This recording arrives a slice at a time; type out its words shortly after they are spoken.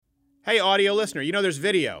Hey, audio listener, you know there's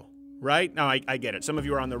video, right? Now, I get it. Some of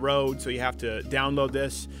you are on the road, so you have to download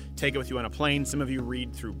this, take it with you on a plane. Some of you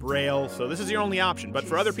read through Braille, so this is your only option. But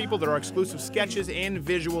for other people, there are exclusive sketches and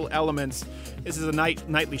visual elements. This is a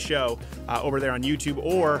nightly show over there on YouTube,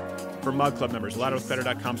 or for Mug Club members,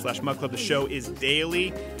 louderwithcrowder.com/Mug Club. The show is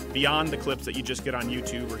daily, beyond the clips that you just get on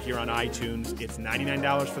YouTube or here on iTunes. It's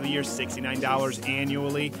 $99 for the year, $69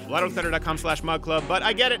 annually. louderwithcrowder.com/Mug Club. But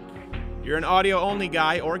I get it. You're an audio-only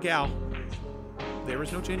guy or gal. There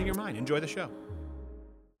is no changing your mind. Enjoy the show.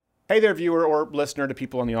 Hey there, viewer or listener to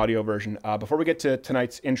people on the audio version. Before we get to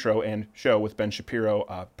tonight's intro and show with Ben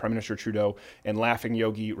Shapiro, Prime Minister Trudeau, and Laughing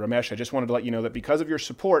Yogi Ramesh, I just wanted to let you know that because of your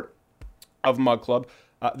support of Mug Club,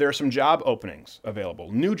 there are some job openings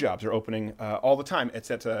available. New jobs are opening all the time.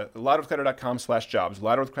 It's at louderwithcrowder.com/jobs.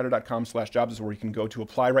 louderwithcrowder.com/jobs is where you can go to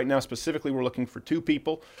apply right now. Specifically, we're looking for two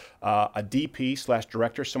people, a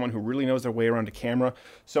DP/director, someone who really knows their way around a camera,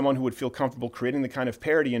 someone who would feel comfortable creating the kind of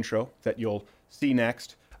parody intro that you'll see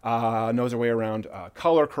next, knows their way around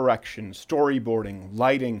color correction, storyboarding,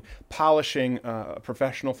 lighting, polishing a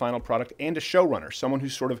professional final product, and a showrunner, someone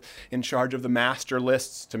who's sort of in charge of the master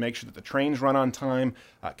lists to make sure that the trains run on time,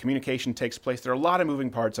 communication takes place. There are a lot of moving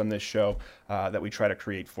parts on this show that we try to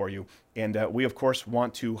create for you. And we, of course,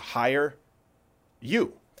 want to hire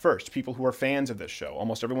you first, people who are fans of this show.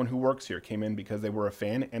 Almost everyone who works here came in because they were a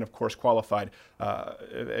fan, and, of course, qualified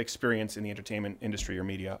experience in the entertainment industry or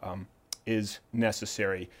media is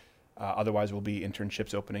necessary. Otherwise, will be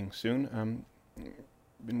internships opening soon,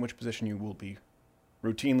 in which position you will be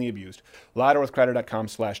routinely abused.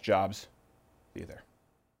 louderwithcrowder.com/jobs. See you there.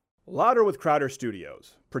 Louder with Crowder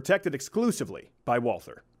Studios, protected exclusively by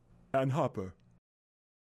Walther and Hopper.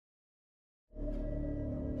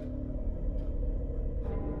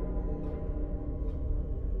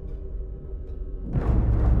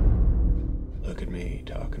 Look at me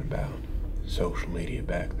talking about social media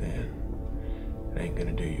back then. It ain't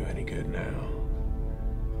gonna do you any good now.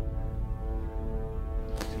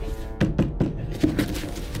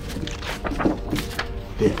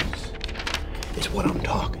 This is what I'm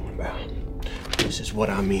talking about. This is what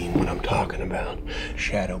I mean when I'm talking about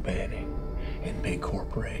shadow banning and big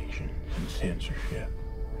corporations and censorship.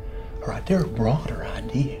 All right, there are broader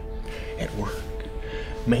ideas at work,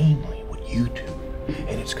 mainly what YouTube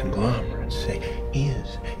and its conglomerates say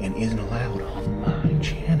is and isn't allowed on my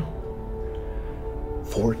channel.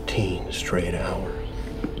 14 straight hours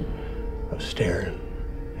of staring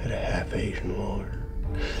at a half-Asian lawyer.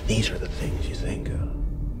 These are the things you think of.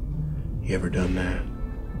 You ever done that?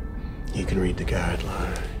 You can read the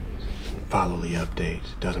guidelines and follow the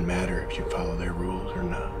updates. It doesn't matter if you follow their rules or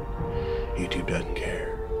not. YouTube doesn't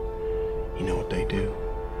care. You know what they do?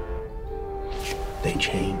 They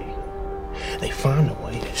change you. They find a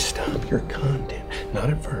way to stop your content, not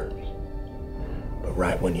at first, but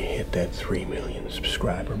right when you hit that 3 million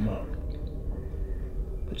subscriber mark.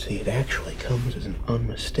 But see, it actually comes as an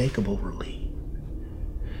unmistakable relief.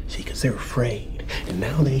 See, because they're afraid, and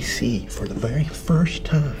now they see for the very first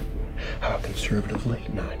time how a conservative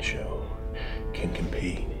late night show can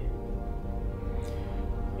compete.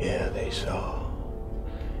 Yeah, they saw.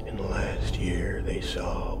 In the last year, they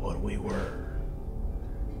saw what we were.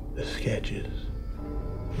 The sketches,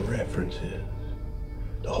 the references,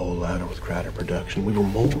 the whole Louder with Crowder production. We were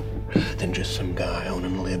more than just some guy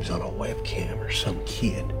owning libs on a webcam or some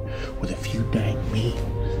kid with a few dank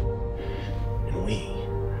memes. And we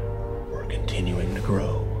were continuing to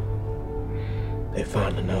grow. They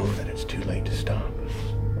finally know that it's too late to stop us.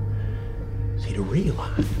 See, to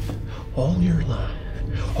realize all your life,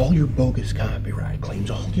 all your bogus copyright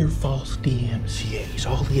claims, all your false DMCAs,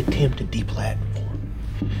 all the attempted deplatforming,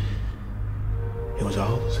 it was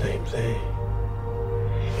all the same thing.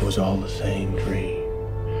 It was all the same dream.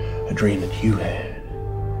 A dream that you had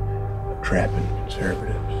of trapping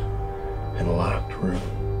conservatives in a locked room.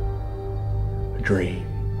 A dream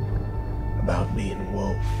about being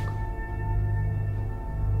woke.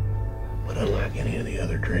 But unlike any of the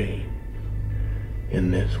other dreams,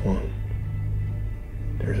 in this one,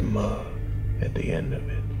 there's a mug at the end of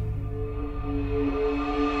it.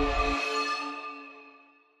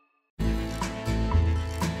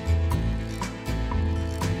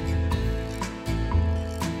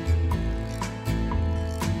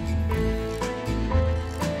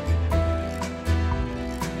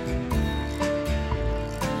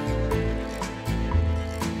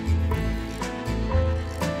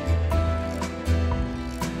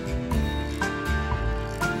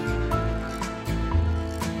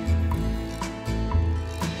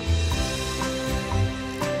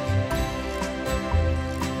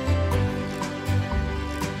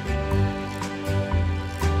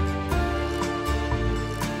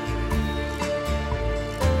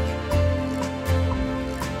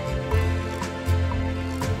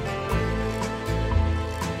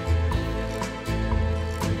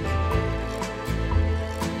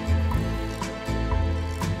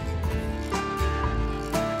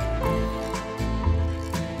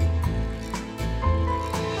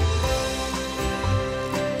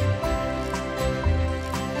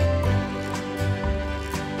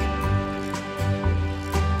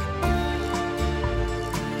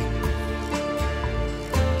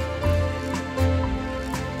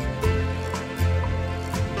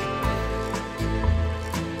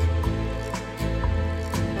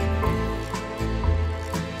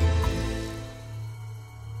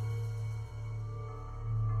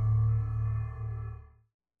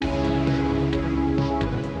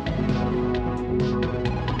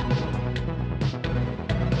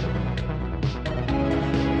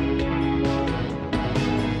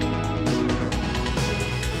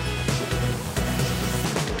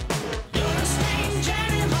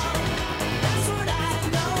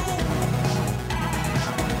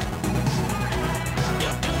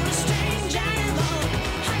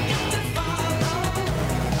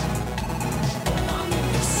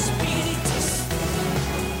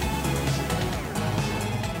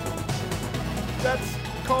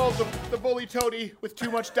 roly-toady with too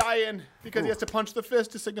much dye-in because he has to punch the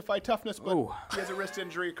fist to signify toughness, but he has a wrist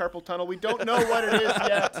injury, carpal tunnel. We don't know what it is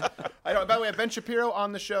yet. By the way, we have Ben Shapiro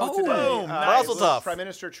on the show today. Boom, Mazel tov. Prime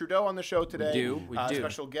Minister Trudeau on the show today. We do.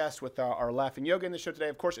 Special guest with our Laughing Yoga in the show today.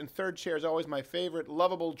 Of course, in third chair is always my favorite,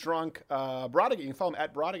 lovable, drunk Brodigan. You can follow him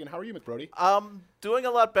at Brodigan. How are you, McBrody? Doing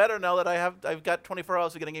a lot better now that I've got 24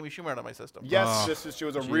 hours of getting Amy Schumer out of my system. Yes, it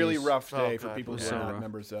was a really rough day for God, people who yeah. are not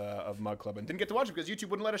members of Mug Club and didn't get to watch it because YouTube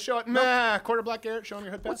wouldn't let us show it. Nah, Quarter Black Garrett showing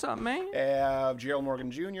your hood. What's up, man? Gerald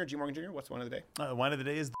Morgan Jr. G. Morgan Jr. What's the one of the day? One of the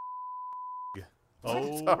day is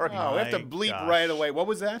Sorry. Oh, we have to bleep right away. What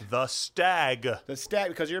was that? The Stag. The Stag,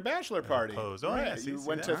 because of your bachelor party. Oh, yeah, You see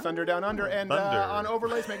went that? to Thunder Down Under, and Thunder. on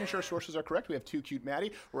overlays, making sure sources are correct, we have Too Cute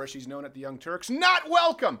Maddie, or as she's known at the Young Turks, not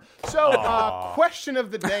welcome. So, question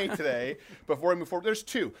of the day today, before we move forward, there's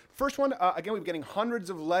two. First one, again, we've been getting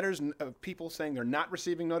hundreds of letters of people saying they're not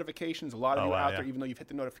receiving notifications. A lot of you out there, even though you've hit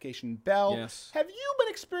the notification bell. Yes. Have you been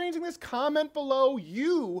experiencing this? Comment below.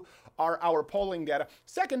 You are our polling data.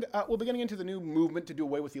 Second, we'll be getting into the new movement to do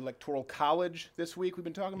away with the Electoral College this week. We've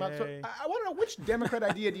been talking about. So I want to know, which Democrat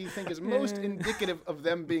idea do you think is most indicative of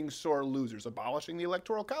them being sore losers? Abolishing the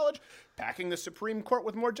Electoral College, packing the Supreme Court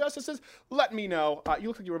with more justices? Let me know. You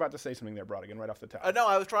look like you were about to say something there, Brodigan, right off the top. No,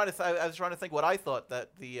 I was trying to think what I thought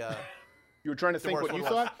that the. You were trying to think what you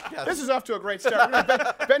worst one thought? was. Yes. This is off to a great start.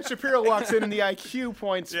 Ben Shapiro walks in and the IQ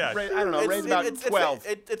points, Yeah. I don't know, raise about 12.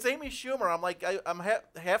 It's Amy Schumer. I'm like, I'm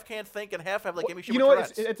half can't think and half have like Amy Schumer. You know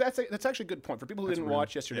what? Tourette's. That's actually a good point. For people who didn't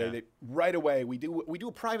watch yesterday, they, right away, we do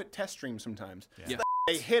a private test stream sometimes. Yeah.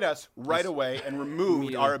 They hit us right away and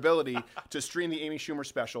removed our ability to stream the Amy Schumer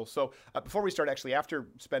special. So before we start, actually, after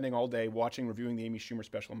spending all day reviewing the Amy Schumer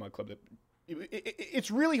special on Mug Club,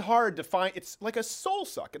 it's really hard to find. It's like a soul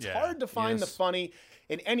suck. It's hard to find the funny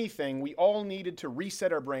in anything. We all needed to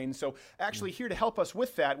reset our brains. So actually here to help us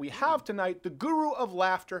with that, we have tonight the guru of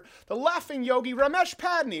laughter, the laughing yogi, Ramesh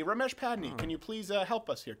Padney. Ramesh Padney, can you please help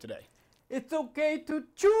us here today? It's okay to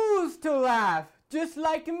choose to laugh, just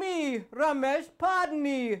like me, Ramesh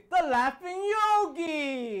Padney, the laughing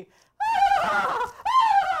yogi.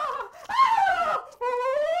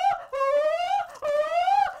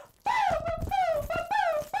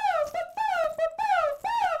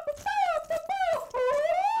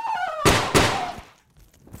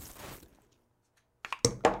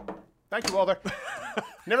 Thank you, Walter.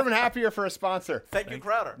 Never been happier for a sponsor. Thank you,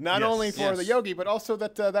 Crowder. Not only for the yogi, but also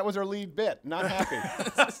that that was our lead bit. Not happy.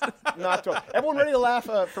 Not totally. Everyone ready to laugh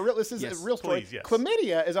for real? This is a real story. Please, yes.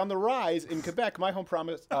 Chlamydia is on the rise in Quebec, my home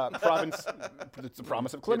province. It's the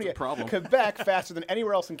promise of chlamydia. It's a problem. Quebec faster than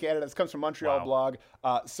anywhere else in Canada. This comes from Montreal blog.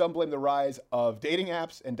 Some blame the rise of dating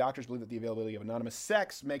apps, and doctors believe that the availability of anonymous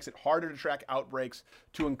sex makes it harder to track outbreaks.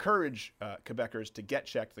 To encourage Quebecers to get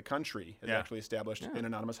checked, the country has actually established an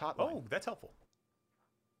anonymous hotline. Oh, that's helpful.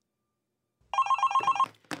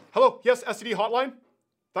 Hello, yes, STD hotline.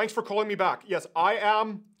 Thanks for calling me back. Yes, I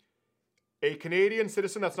am a Canadian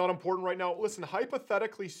citizen. That's not important right now. Listen,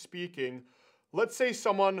 hypothetically speaking, let's say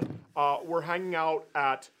someone were hanging out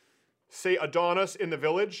at, say, Adonis in the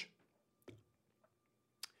Village.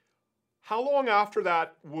 How long after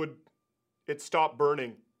that would it stop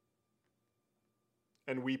burning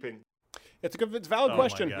and weeping? It's a valid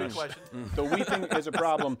question. Good question. The weeping is a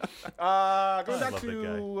problem. Going back love that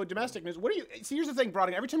to domestic news. What do you see? Here's the thing,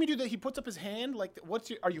 Brodigan. Every time you do that, he puts up his hand. Like,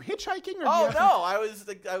 are you hitchhiking? Or Oh do you no! I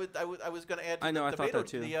was going to add. To I know, the I thought Beto, that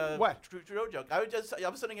too. The What? Trudeau joke.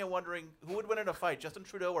 I'm sitting here wondering who would win in a fight, Justin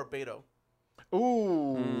Trudeau or Beto.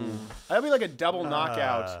 Ooh, that'd be like a double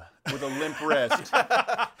knockout with a limp wrist.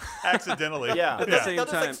 Accidentally. Yeah. At the same They'll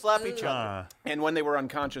just like time. slap each other. And when they were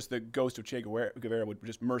unconscious, the ghost of Che Guevara would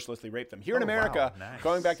just mercilessly rape them. Here in America, nice.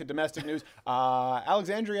 going back to domestic news,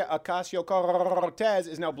 Alexandria Ocasio-Cortez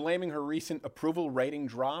is now blaming her recent approval rating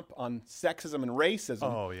drop on sexism and racism.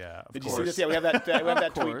 Oh, yeah. Did you see this? Yeah, we have that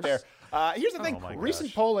tweet course. there. Here's the thing. my Recent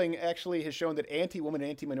gosh. polling actually has shown that anti-woman and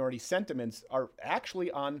anti-minority sentiments are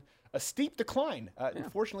actually on a steep decline.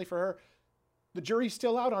 Unfortunately for her, the jury's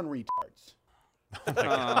still out on retards.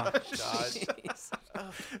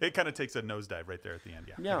 It kind of takes a nosedive right there at the end.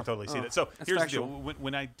 Yeah, Yeah. I can totally see that. So here's factual. the deal.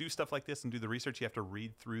 When I do stuff like this and do the research, you have to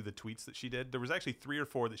read through the tweets that she did. There was actually 3 or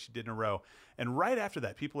 4 that she did in a row. And right after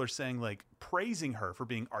that, people are saying, like, praising her for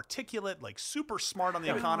being articulate, like super smart on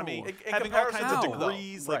the economy, In having all comparison kinds to of though.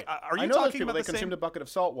 degrees. Right. Like, are I you know those talking people, about they the same? consumed a bucket of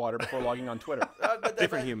salt water before logging on Twitter.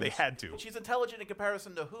 Different humans. They had to. She's intelligent in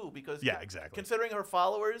comparison to who? Because Yeah, exactly. Considering her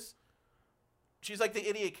followers, She's like the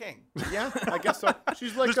idiot king. Yeah, I guess so.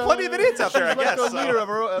 She's like There's plenty of idiots out there, I She's guess, like the so. leader of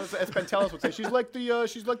her, as Pentelis would say. She's like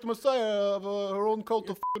the messiah of her own cult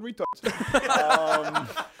of f***ing retards.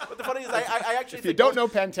 But the funny is, I actually If think you don't know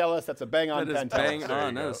Pentelis, that's a bang on That is Pentelis. bang There you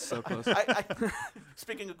on. go. That was so close.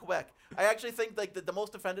 speaking of Quebec, I actually think like the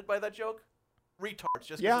most offended by that joke, retards. Just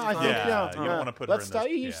 'cause Yeah, he's I not- think Yeah, yeah. you don't wanna put her Let's in tell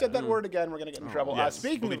this- you, you yeah. said that word again. We're gonna get in trouble. yes,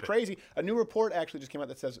 Speaking bleep of it. crazy, a new report actually just came out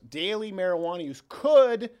that says daily marijuana use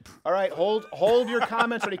could. All right, hold your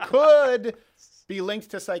comments ready. Could be linked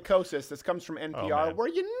to psychosis. This comes from NPR, man. where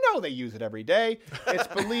you know they use it every day. It's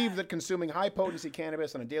believed that consuming high-potency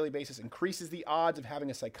cannabis on a daily basis increases the odds of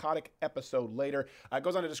having a psychotic episode later. It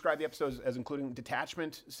goes on to describe the episodes as including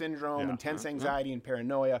detachment syndrome, intense anxiety, and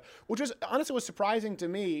paranoia, which was honestly was surprising to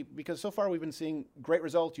me because so far we've been seeing great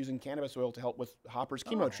results using cannabis oil to help with Hopper's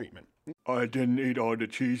chemo treatment. I didn't eat all the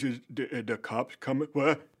cheeses. The cops coming.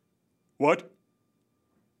 What?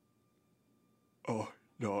 Oh,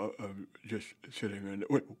 no, I'm just sitting in.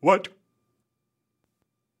 Wait, what?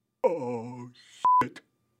 Oh, shit.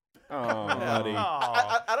 Oh, buddy.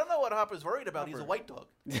 I don't know what Hopper's worried about. He's a white dog.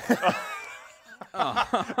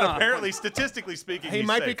 Apparently, statistically speaking, He he's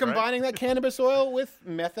might safe, be right? combining that cannabis oil with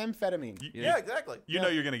methamphetamine. Yeah, exactly. You know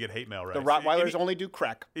you're going to get hate mail, right? The Rottweilers only do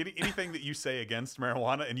crack. Anything that you say against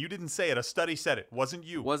marijuana, and you didn't say it, a study said it, wasn't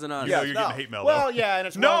you. Wasn't us. You know Yeah, you're no. getting hate mail, Well, though. yeah, and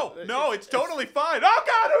it's No, well, it's totally fine. Oh,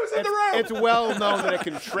 God, who's in the room? It's well known that it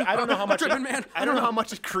can. I don't know how much. Tripping, man. I don't know how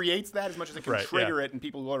much it creates that as much as it can Right, trigger yeah. it, and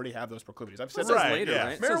people who already have those proclivities. I've said It that. says Right, later, yeah.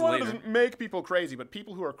 right? It says Marijuana later. doesn't make people crazy, but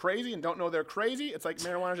people who are crazy and don't know they're crazy, it's like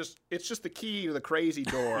marijuana it's just the key to the crazy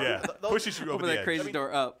door. Yeah, pushes you over Open the that edge. crazy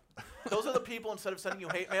door up. Those are the people, instead of sending you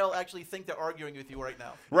hate mail, actually think they're arguing with you right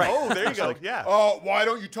now. Right. Oh, there you go. Yeah. Oh, why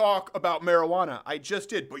don't you talk about marijuana? I just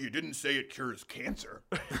did, but you didn't say it cures cancer.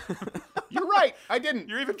 You're right. I didn't.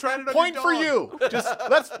 You're even trying it on Point your for dog. you. Just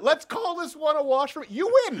let's call this one a wash for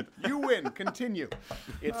you. Win. You win. Continue.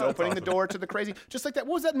 It's opening the door to the crazy. Just like that.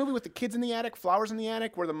 What was that movie with the kids in the attic, flowers in the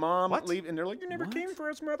attic, where the mom leave and they're like, "You never came for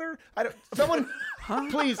us, mother." Someone,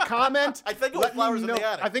 please comment. I think it was Let me Flowers in the know.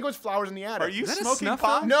 Attic. I think it was flowers in the attic. Are you that a smoking snuff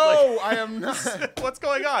pot? film? No, I am not. What's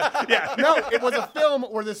going on? Yeah. No, it was a film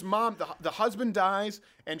where this mom, the husband dies,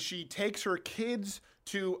 and she takes her kids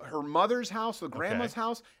to her mother's house, the grandma's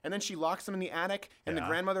house, and then she locks them in the attic, and the Yeah.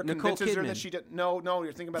 grandmother Nicole convinces her Kidman. that she did. No,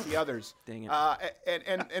 you're thinking about the others. Dang it.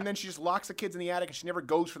 And then she just locks the kids in the attic, and she never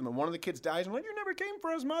goes for them. And one of the kids dies, and I'm like, "You never came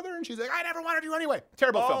for us, mother," and she's like, "I never wanted you anyway."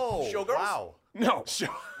 Terrible Oh, film. Showgirls? wow. No.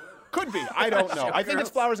 Could be. I don't know. I think it's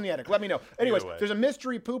flowers in the attic. Let me know. Anyways, way. there's a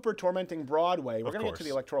mystery pooper tormenting Broadway. We're going to get to course.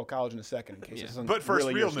 the Electoral College in a second in case this isn't But first,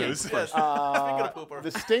 really real your news. stink. Yes. Speaking of pooper.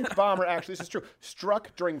 The stink bomber, actually, this is true,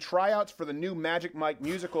 struck during tryouts for the new Magic Mike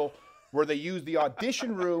musical where they used the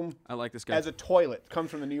audition room I like this guy. as a toilet. Comes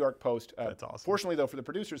from the New York Post. That's awesome. Fortunately, though, for the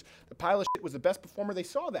producers, the pile of shit was the best performer they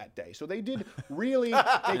saw that day. So they did really,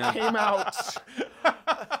 they came out.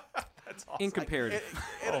 In comparative.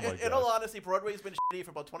 In all honesty, Broadway's been shitty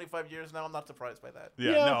for about 25 years now. I'm not surprised by that.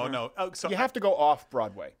 Yeah, Yeah. no. Oh, so You have to go off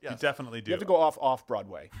Broadway. you definitely do. You have to go off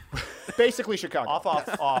Broadway. Basically Chicago.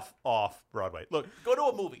 off Broadway. Look, Go to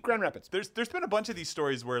a movie. Grand Rapids. there's been a bunch of these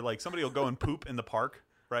stories where like somebody will go and poop in the park,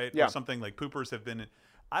 right? Yeah. Or something like poopers have been.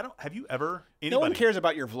 Have you ever? No one cares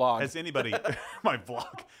about your vlog. Has anybody? My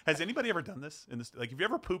vlog. Has anybody ever done this in this? Like, have you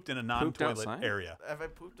ever pooped in a non-toilet outside? area? Have I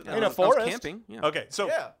pooped in In I a was forest? camping. Yeah. Okay, so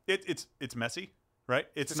Yeah. it's messy, right?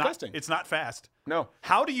 It's disgusting. not. It's not fast. No.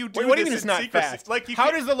 How do you do Wait, what do you this mean it's in not secrecy? fast? Like, you how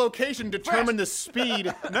can't- does the location determine the speed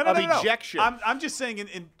No, of no. ejection? I'm just saying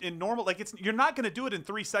in normal, like you're not going to do it in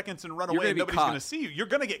 3 seconds and run You're away gonna and be nobody's caught. going to see you. You're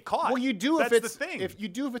going to get caught. well, you do That's if it's the thing. if you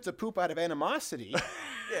do if it's a poop out of animosity.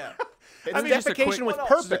 Yeah. It's I mean, just a defecation quick- with well, no,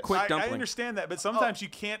 purpose. just a quick I dumpling. understand that, but sometimes you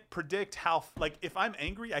can't predict how. Like, if I'm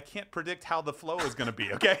angry, I can't predict how the flow is going to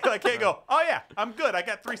be. Okay, I can't go. Oh yeah, I'm good. I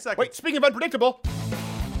got 3 seconds. Wait, speaking of unpredictable.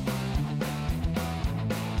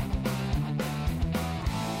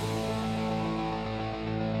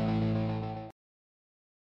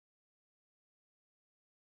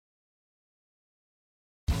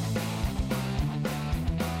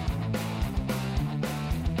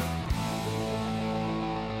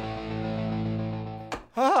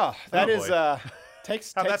 That Oh, is boy.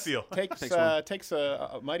 takes How'd that takes feel? takes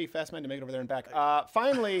a mighty fast man to make it over there and back.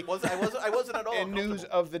 Finally, I wasn't at all. in news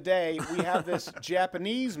uncomfortable. of the day, we have this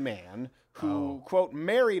Japanese man who quote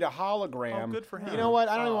married a hologram. Oh, good for him. You know what?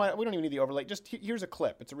 I don't even want. We don't even need the overlay. Just here's a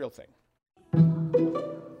clip. It's a real thing.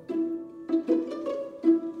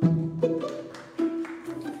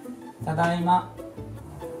 ただいま。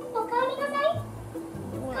おかえりなさい。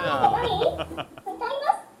 Wow. 何？歌い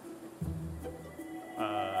ます。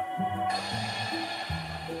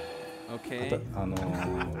 Okay.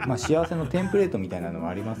 まあ幸せのテンプレートみたいなのは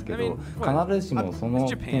ありますけ I ど、 mean, 必ずしもその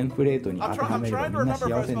テンプレートに当 I'm, て try, は I'm めれば trying み to んな remember if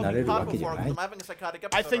I 幸せになれ smoked るわ pot けじゃ before ない because I'm having a psychotic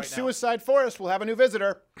I episode think right now. Suicide Forest will have a new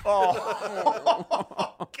visitor.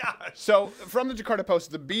 Oh gosh. So, from the Jakarta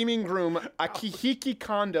Post, the beaming groom Akihiko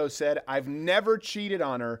Kondo said, "I've never cheated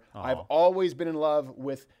on her. I've always been in love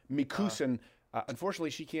with Mikusan." Unfortunately,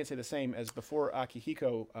 she can't say the same as before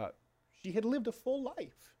Akihiko. She had lived a full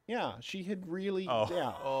life. Yeah, she had really.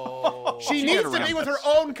 Yeah. She needs to be with her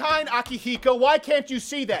own kind, Akihiko. Why can't you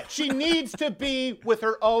see that? She needs to be with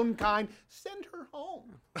her own kind. Send her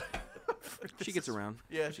home. She gets around.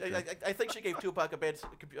 Yeah, I think she gave Tupac a bad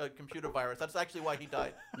computer virus. That's actually why he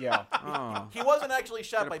died. Yeah. Oh. He wasn't actually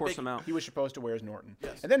shot by Pour Biggie. some out. He was supposed to wear his Norton.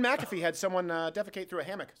 Yes. And then McAfee had someone defecate through a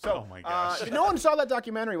hammock. So, Oh my gosh. no one saw that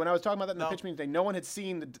documentary when I was talking about that in the No. pitch meeting today. No one had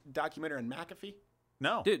seen the documentary on McAfee.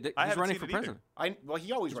 No, Dude, I he's haven't running seen for it either. president. Well,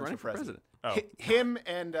 he always He's runs running for president. Oh. Him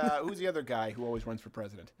and who's the other guy who always runs for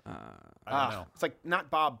president? I don't know. It's like not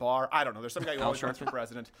Bob Barr. I don't know. There's some guy who Al always runs for Sharpton?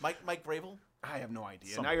 president. Mike Vrabel? I have no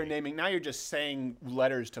idea. Somebody. Now you're just saying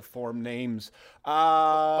letters to form names.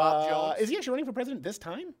 Bob Jones? Is he actually running for president this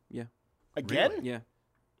time? Yeah. Again? Yeah.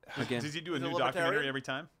 Again. Does he do a Is it new libertarian? documentary every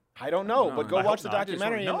time? I don't know, No, but go I watch hope the not.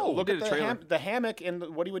 documentary and No, look he at did a trailer. the hammock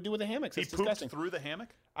and what he would do with the hammocks. He It's pooped disgusting. through the hammock?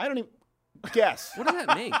 I don't even guess. What does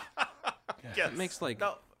that make? Yes. It makes like.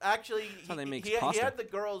 No, actually, how they make he pasta. had the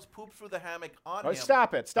girls poop through the hammock on Oh, him.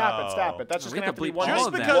 stop it! That's Oh. just We gonna have have to be to bleep one all Just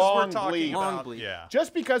of that. because long we're talking bleep. Long about bleep. yeah.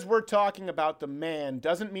 Just because we're talking about the man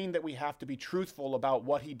doesn't mean that we have to be truthful about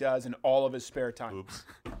what he does in all of his spare time. Oops.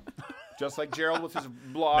 Just like Gerald with his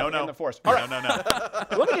blog No. in the forest. All right. No.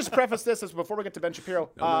 Let me just preface this as before we get to Ben Shapiro.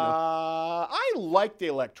 I like the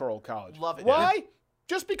Electoral College. Love it. Why?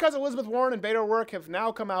 Just because Elizabeth Warren and Beto O'Rourke have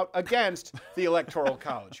now come out against the Electoral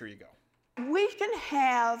College. Here you go. We can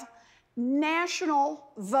have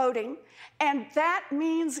national voting, and that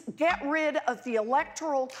means get rid of the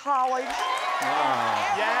Electoral College.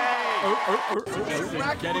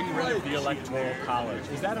 Getting rid of the Electoral College.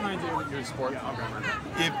 Is that an idea that you're supporting?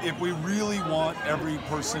 If we really want every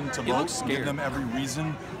person to vote, looks and give scared. them every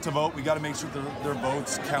reason to vote, we got to make sure their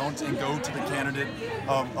votes count and go to the candidate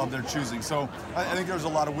of their choosing. So I think there's a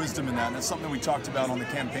lot of wisdom in that, and that's something we talked about on the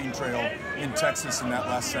campaign trail in Texas in that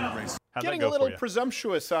last Senate race. How'd Getting that a go little for you?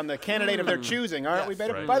 presumptuous on the candidate of their choosing, aren't we,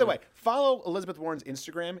 Beto? Right. By the way, follow Elizabeth Warren's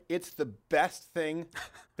Instagram. It's the best thing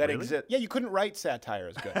that exists. Yeah, you couldn't write satire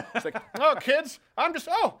as good. It's like, oh, kids,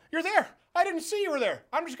 you're there. I didn't see you were there.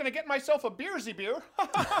 I'm just going to get myself a beersy beer.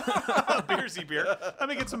 Beersy beer. Let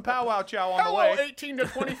me get some powwow chow on the Hello, way. 18 to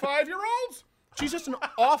 25-year-olds. She's just an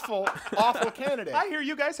awful, awful candidate. I hear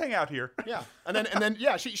you guys hang out here. Yeah, and then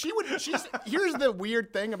yeah, here's the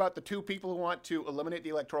weird thing about the two people who want to eliminate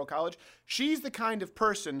the Electoral College. She's the kind of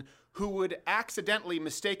person who would accidentally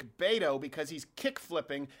mistake Beto because he's kick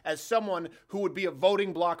flipping as someone who would be a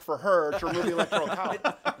voting block for her to remove the Electoral College.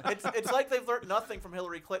 It's like they've learned nothing from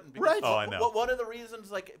Hillary Clinton. Because Right. Oh, I know. One of the reasons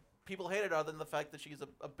like people hate it, other than the fact that she's a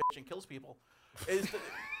bitch and kills people, is that,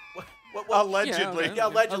 Allegedly. Yeah,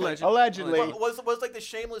 allegedly. Allegedly. Was like the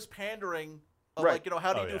shameless pandering of Right. like,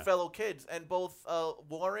 how do you do yeah. fellow kids? And both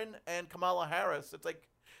Warren and Kamala Harris, it's like,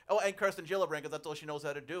 and Kirsten Gillibrand, because that's all she knows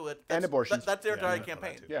how to do. And abortions. That's their entire I know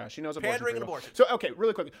campaign. that too. Yeah, she knows abortion. Pandering pretty and well. abortion. So, okay,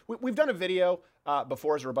 really quick. We've done a video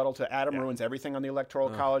before as a rebuttal to Adam Ruins Everything on the Electoral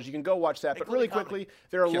College. You can go watch that. But really Including comedy. quickly,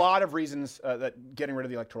 there are a lot of reasons that getting rid of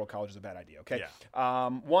the Electoral College is a bad idea, okay? Yeah.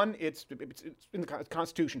 One, it's in the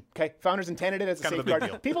Constitution, okay? Founders intended it as a Kind of a big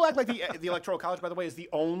safeguard. deal. People act like the Electoral College, by the way, is the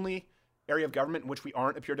only area of government in which we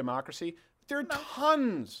aren't a pure democracy. There are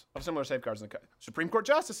tons of similar safeguards in the Supreme Court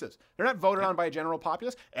justices. They're not voted on by a general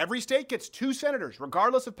populace. Every state gets 2 senators,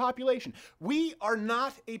 regardless of population. We are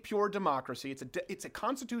not a pure democracy. It's a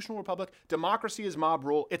constitutional republic. Democracy is mob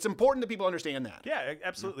rule. It's important that people understand that. Yeah,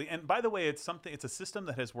 absolutely. And by the way, it's a system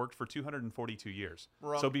that has worked for 242 years.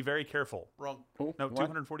 Wrong. So be very careful. Wrong. Oh, No, what?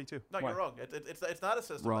 242. No, Why? you're wrong. It's not a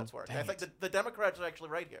system Wrong. that's worked. I think the Democrats are actually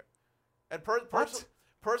right here. And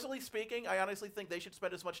personally speaking, I honestly think they should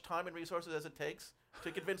spend as much time and resources as it takes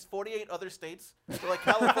to convince 48 other states, like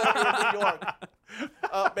California and New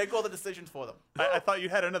York, make all the decisions for them. I thought you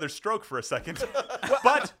had another stroke for a second.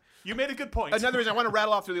 But you made a good point. Another reason I want to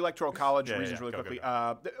rattle off through the Electoral College reasons really Go, quickly.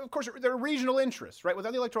 go. Of course, there are regional interests, right?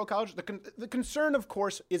 Without the Electoral College, the concern, of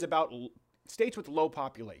course, is about states with low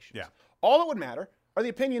populations. Yeah. All that would matter are the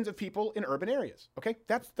opinions of people in urban areas. Okay,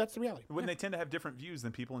 that's the reality. When they tend to have different views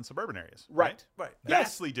than people in suburban areas. Right.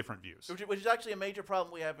 Vastly different views. Which is actually a major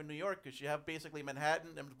problem we have in New York, because you have basically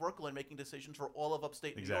Manhattan and Brooklyn making decisions for all of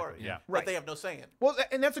upstate New York. Yeah. That they have no say in. Well,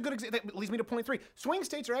 and that's a good example. That leads me to point 3. Swing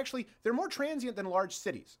states are actually, they're more transient than large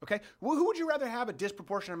cities, okay? Well, who would you rather have a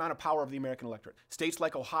disproportionate amount of power of the American electorate? States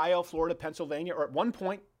like Ohio, Florida, Pennsylvania, or at one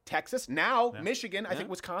point, Texas, now Michigan, I think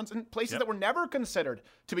Wisconsin, places that were never considered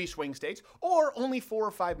to be swing states, or only 4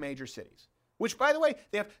 or 5 major cities. Which, by the way,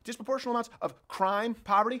 they have disproportionate amounts of crime,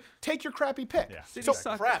 poverty. Take your crappy pick. Yeah. So,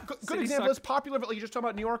 good example is popular, but like you just talking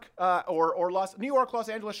about New York, New York, Los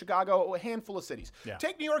Angeles, Chicago, a handful of cities. Yeah.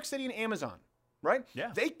 Take New York City and Amazon. Right? Yeah.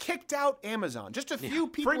 They kicked out Amazon. Just a few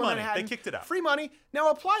people Free in money. Manhattan. They kicked it out. Free money. Now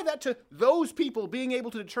apply that to those people being able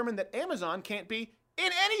to determine that Amazon can't be in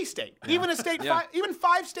any state, even a state, even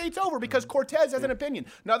 5 states over, because Cortez has an opinion.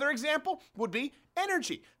 Another example would be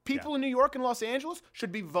energy. People in New York and Los Angeles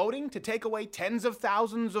should be voting to take away tens of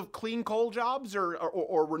thousands of clean coal jobs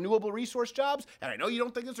or renewable resource jobs. And I know you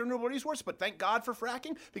don't think it's a renewable resource, but thank God for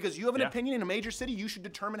fracking, because you have an opinion in a major city. You should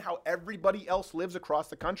determine how everybody else lives across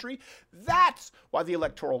the country. That's why the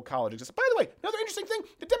Electoral College exists. By the way, another interesting thing,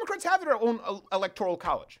 the Democrats have their own Electoral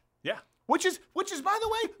College. Yeah. Which is, by the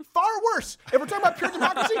way, far worse. If we're talking about pure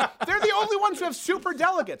democracy, they're the only ones who have super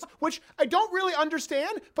delegates, which I don't really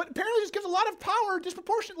understand, but apparently just gives a lot of power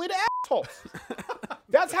disproportionately to assholes.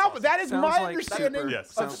 That is my understanding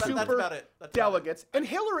of super delegates. And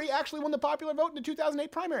Hillary actually won the popular vote in the 2008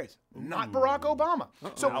 primaries, not Barack Obama.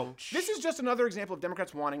 So this is just another example of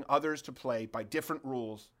Democrats wanting others to play by different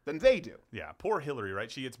rules than they do. Yeah, poor Hillary, right?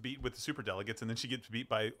 She gets beat with the super delegates, and then she gets beat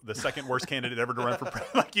by the second worst candidate ever to run for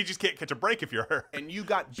president. Like, you just can't catch a break if you're her. And you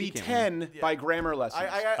got B10 by grammar lessons.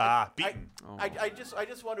 Beaten. I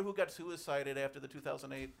just wonder who got suicided after the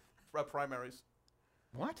 2008 primaries.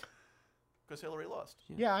 What? Because Hillary lost.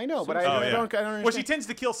 Yeah, I know, but I don't understand. Well, she tends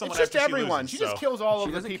to kill someone. It's just after everyone. She just kills all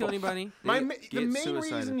of the people. She doesn't kill anybody. The main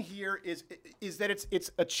reason here is that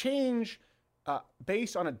it's a change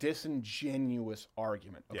based on a disingenuous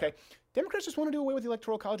argument. Okay, Democrats just want to do away with the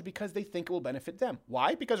Electoral College because they think it will benefit them.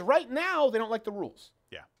 Why? Because right now they don't like the rules.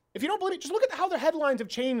 Yeah. If you don't believe it, just look at how their headlines have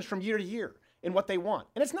changed from year to year in what they want.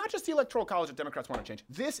 And it's not just the Electoral College that Democrats want to change.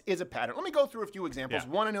 This is a pattern. Let me go through a few examples.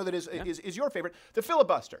 One I know that is your favorite, the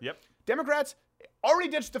filibuster. Yep. Democrats already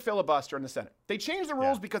ditched the filibuster in the Senate. They changed the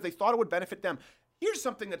rules because they thought it would benefit them. Here's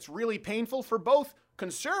something that's really painful for both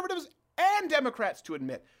conservatives and Democrats to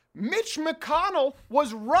admit. Mitch McConnell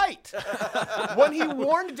was right when he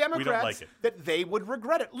warned Democrats that they would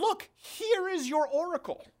regret it. Look, here is your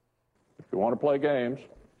oracle. If you want to play games,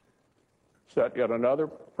 set yet another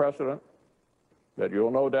precedent that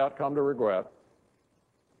you'll no doubt come to regret.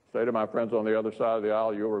 Say to my friends on the other side of the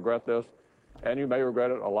aisle, you'll regret this, and you may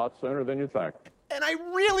regret it a lot sooner than you think. And I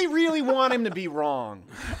really, really want him to be wrong.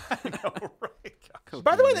 I know, right?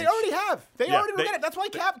 By the way, they already have. They already regret it. That's why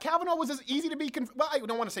Kavanaugh was as easy to be confirmed. Well, I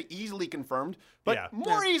don't want to say easily confirmed, but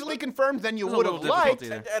more easily confirmed than you would have liked.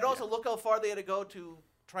 And also, look how far they had to go to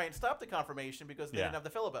try and stop the confirmation because they didn't have the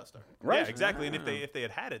filibuster. Right. Yeah, exactly. And if they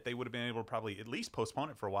had it, they would have been able to probably at least postpone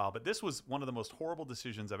it for a while. But this was one of the most horrible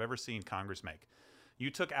decisions I've ever seen Congress make. You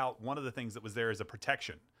took out one of the things that was there as a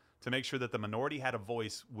protection to make sure that the minority had a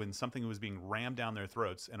voice when something was being rammed down their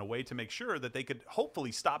throats, and a way to make sure that they could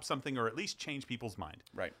hopefully stop something or at least change people's mind.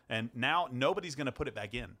 Right. And now nobody's going to put it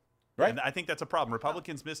back in. Right. And I think that's a problem.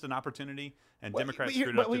 Republicans missed an opportunity, and Democrats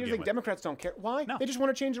screwed it up to begin with. Democrats don't care. Why? No. They just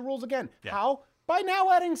want to change the rules again. Yeah. How? By now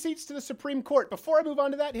adding seats to the Supreme Court. Before I move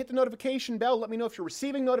on to that, hit the notification bell. Let me know if you're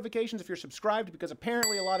receiving notifications, if you're subscribed, because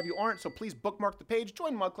apparently a lot of you aren't. So please bookmark the page,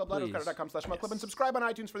 join Mug Club, LidoCarter.com/Mug Club, and subscribe on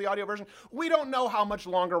iTunes for the audio version. We don't know how much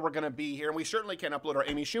longer we're going to be here, and we certainly can't upload our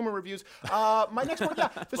Amy Schumer reviews. My next one,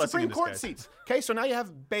 the Supreme Court seats. Okay, so now you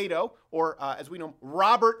have Beto, or as we know,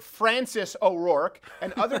 Robert Francis O'Rourke,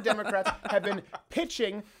 and other Democrats have been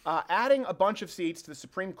pitching adding a bunch of seats to the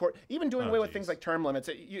Supreme Court, even doing away with things like term limits.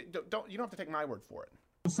 You don't have to take my word for it.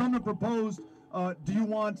 Some have proposed, do you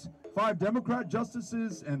want 5 Democrat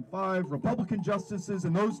justices and 5 Republican justices,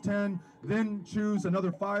 and those 10 then choose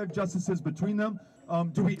another 5 justices between them?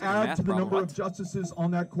 Do we add to the number of justices on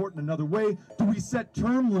that court in another way? Do we set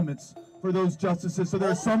term limits for those justices so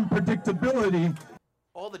there's some predictability?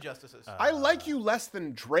 All the justices. I like you less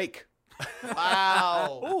than Drake.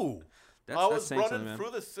 Wow. Ooh. I was running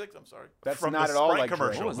through the 6. I'm sorry. That's From not the at all Sprite like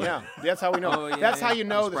commercial. Drake. Yeah, that's how we know. How you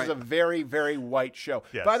know this is a very, very white show.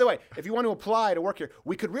 Yes. By the way, if you want to apply to work here,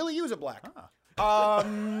 we could really use a black. I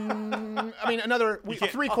mean,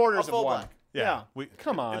 3/4 of black. Yeah.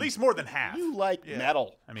 Come on. At least more than half. You like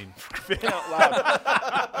metal. I mean, out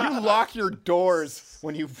loud. You lock your doors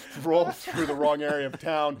when you roll through the wrong area of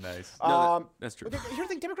town. Nice. No, that's true. Here's the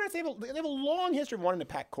thing: Democrats they have a long history of wanting to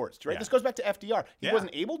pack courts, right? Yeah. This goes back to FDR. He Yeah.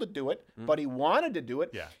 wasn't able to do it, but he wanted to do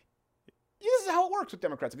it. Yeah. This is how it works with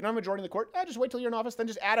Democrats. If you don't have a majority in the court, just wait till you're in office, then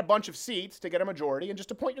just add a bunch of seats to get a majority and just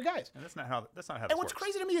appoint your guys. And that's not how this And what's works.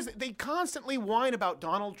 crazy to me is that they constantly whine about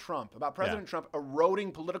Donald Trump, about President Trump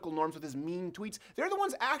eroding political norms with his mean tweets. They're the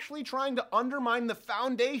ones actually trying to undermine the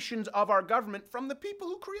foundations of our government from the people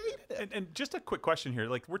who created it. And just a quick question here.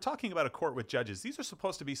 Like, we're talking about a court with judges. These are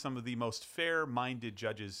supposed to be some of the most fair-minded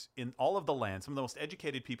judges in all of the land, some of the most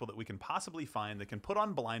educated people that we can possibly find that can put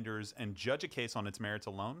on blinders and judge a case on its merits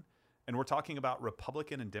alone. And we're talking about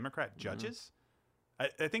Republican and Democrat judges?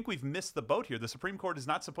 I think we've missed the boat here. The Supreme Court is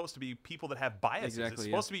not supposed to be people that have biases. It's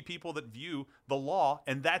supposed to be people that view the law,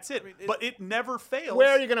 and that's it. But it never fails. Where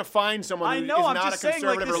are you going to find someone who is not a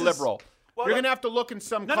conservative or liberal? Well, you're going to have to look in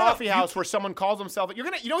some coffee house where someone calls himself. You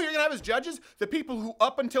know who you're going to have as judges? The people who,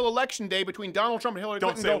 up until Election Day, between Donald Trump and Hillary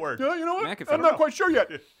Clinton, say a word. Yeah, you know what? McAfee. I'm not quite sure yet.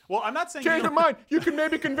 Well, I'm not saying Change your mind. You can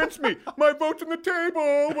maybe convince me. My vote's on the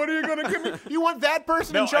table. What are you going to give me? You want that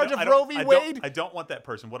person in charge of Roe v. Wade? I don't want that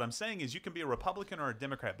person. What I'm saying is you can be a Republican or a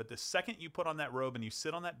Democrat, but the second you put on that robe and you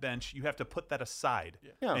sit on that bench, you have to put that aside.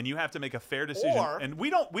 Yeah. And you have to make a fair decision. And we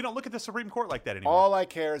don't look at the Supreme Court like that anymore. All I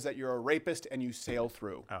care is that you're a rapist and you sail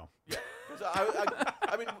through. Oh. Yeah.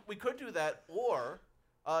 I mean, we could do that, or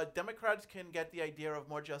Democrats can get the idea of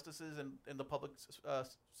more justices in the public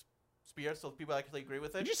sphere, so people actually agree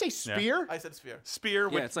with it. Did you say spear? I said sphere. Spear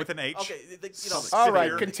with an H. Okay, all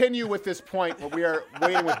right, continue with this point where we are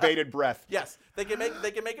waiting with bated breath. Yes, they can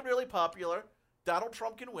make it really popular. Donald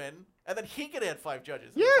Trump can win, and then he can add 5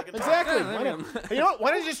 judges. Yeah, exactly. You know what?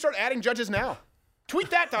 Why don't you just start adding judges now? Tweet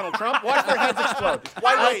that, Donald Trump. Watch their heads explode.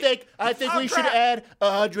 I think we should add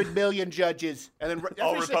 100 million judges, and then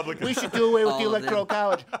all Republicans. We should do away with the Electoral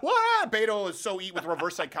College. What? Beto is so with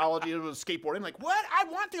reverse psychology and with skateboarding. Like, what? I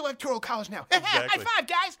want the Electoral College now. Exactly. High five,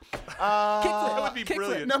 guys. That would be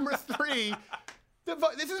brilliant. Number 3.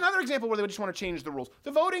 This is another example where they just want to change the rules.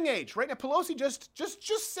 The voting age, right? Now, Pelosi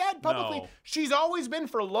just said publicly she's always been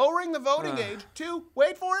for lowering the voting age to,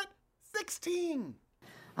 wait for it, 16.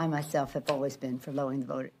 I myself have always been for lowering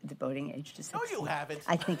the voting age to 16. No, you haven't.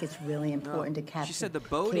 I think it's really important to capture She said the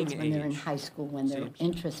voting kids when they're in high school, when they're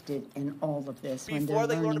interested in all of this, when Before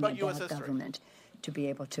they're they learn learning about US history. government, to be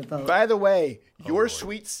able to vote. By the way, your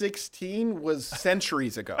Sweet 16 was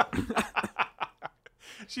centuries ago.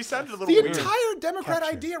 She sounded a little The weird. entire Democrat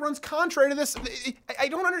idea runs contrary to this. I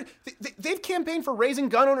don't understand. They've campaigned for raising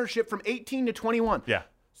gun ownership from 18 to 21. Yeah.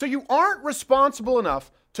 So you aren't responsible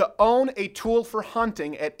enough to own a tool for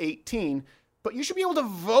hunting at 18, but you should be able to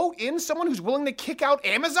vote in someone who's willing to kick out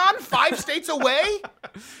Amazon 5 states away?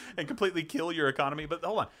 And completely kill your economy. But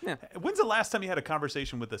hold on. Yeah. When's the last time you had a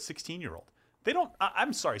conversation with a 16-year-old? They don't,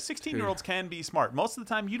 I'm sorry, 16-year-olds can be smart. Most of the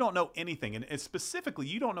time, you don't know anything. And specifically,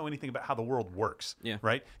 you don't know anything about how the world works. Yeah.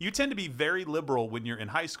 Right? You tend to be very liberal when you're in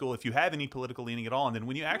high school, if you have any political leaning at all. And then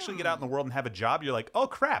when you actually get out in the world and have a job, you're like, oh,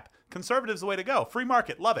 crap. Conservative's the way to go. Free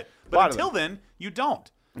market. Love it. But until then, you don't.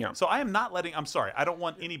 Yeah. So I am not letting, I'm sorry, I don't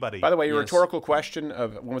want anybody. By the way, your rhetorical question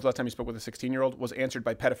of when was the last time you spoke with a 16-year-old was answered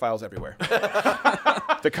by pedophiles everywhere.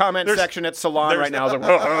 The comment section at Salon right now is like,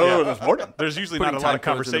 this morning. There's usually not a lot of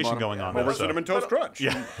conversation going on. Over Cinnamon Toast Crunch.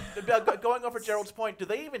 Yeah. Going over Gerald's point, do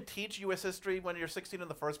they even teach U.S. history when you're 16 in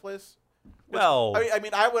the first place? Well, I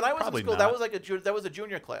mean, when I was in school, not. that was a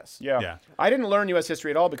junior class. Yeah. I didn't learn U.S.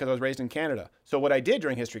 history at all because I was raised in Canada. So what I did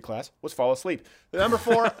during history class was fall asleep. Number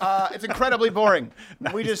 4, it's incredibly boring.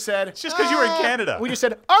 We just said... It's just because you were in Canada. We just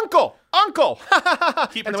said, Uncle!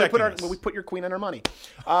 Keep and then we put your queen on our money.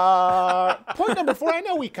 Point number 4, I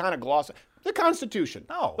know we kind of gloss... The Constitution.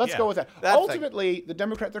 Let's go with that. Ultimately, the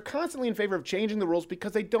Democrats, they're constantly in favor of changing the rules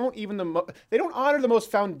because they don't honor the most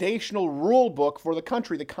foundational rule book for the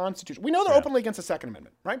country, the Constitution. We know they're openly against the Second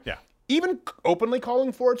Amendment, right? Yeah. Even openly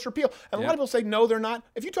calling for its repeal. And a lot of people say, no, they're not.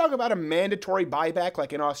 If you talk about a mandatory buyback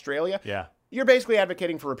like in Australia, you're basically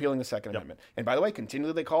advocating for repealing the Second Amendment. And by the way,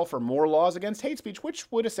 continually they call for more laws against hate speech,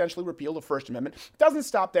 which would essentially repeal the First Amendment. Doesn't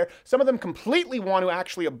stop there. Some of them completely want to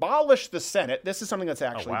actually abolish the Senate. This is something that's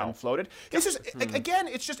actually been floated. This is, again,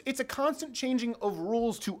 it's a constant changing of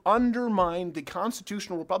rules to undermine the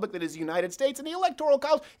constitutional republic that is the United States. And the Electoral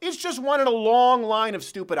College is just one in a long line of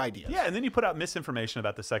stupid ideas. Yeah, and then you put out misinformation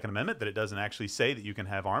about the Second Amendment, that it doesn't actually say that you can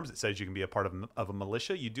have arms. It says you can be a part of a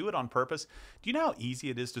militia. You do it on purpose. Do you know how easy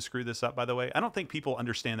it is to screw this up, by the way? way. I don't think people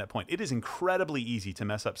understand that point. It is incredibly easy to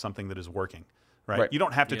mess up something that is working. Right? Right. You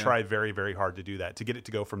don't have to try very, very hard to do that. To get it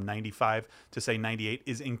to go from 95 to say 98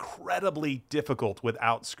 is incredibly difficult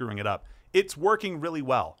without screwing it up. It's working really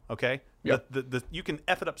well. Okay. Yep. You can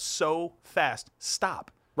F it up so fast. Stop.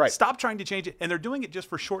 Right. Stop trying to change it. And they're doing it just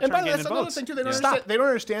for short-term gain in votes. That's another thing, too. They don't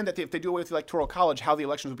understand that if they do away with the Electoral College, how the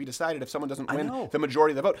elections will be decided if someone doesn't win the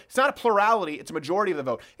majority of the vote. It's not a plurality. It's a majority of the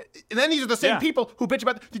vote. And then these are the same people who bitch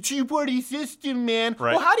about the two-party system, man.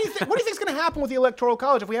 Right. Well, what do you think is going to happen with the Electoral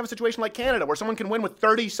College if we have a situation like Canada where someone can win with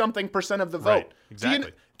 30-something% of the vote? Right.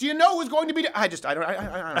 Exactly. Do you know who's going to be? I don't know.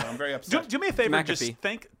 I'm very upset. Do me a favor. Just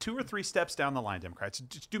think 2 or 3 steps down the line, Democrats.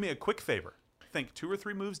 Just do me a quick favor. Think 2 or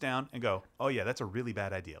 3 moves down and go, oh yeah, that's a really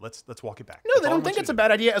bad idea. Let's walk it back. No, they don't think it's a bad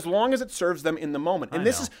idea as long as it serves them in the moment. And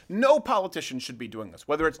no politician should be doing this,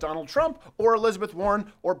 whether it's Donald Trump or Elizabeth Warren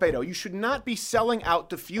or Beto. You should not be selling out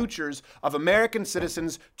the futures of American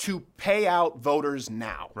citizens to pay out voters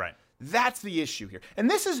now. Right. That's the issue here. And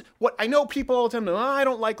this is what I know people all the time, I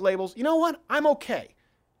don't like labels. You know what? I'm okay.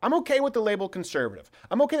 I'm okay with the label conservative.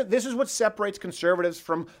 I'm okay that this is what separates conservatives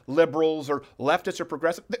from liberals or leftists or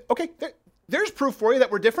progressive. Okay, there's proof for you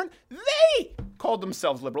that we're different. They called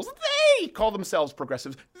themselves liberals. They call themselves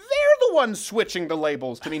progressives. They're the ones switching the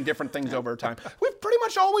labels to mean different things over time. We've pretty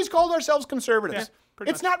much always called ourselves conservatives.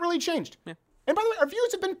 It's not really changed. Yeah. And by the way, our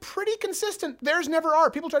views have been pretty consistent. Theirs never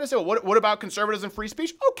are. People try to say, well, what about conservatives and free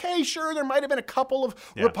speech? Okay, sure, there might have been a couple of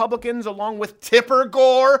Republicans along with Tipper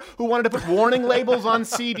Gore who wanted to put warning labels on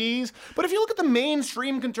CDs. But if you look at the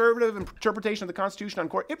mainstream conservative interpretation of the Constitution on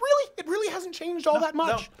court, it really hasn't changed all that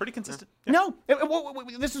much. No, pretty consistent. Yeah. No,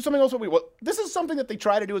 this is something else. This is something that they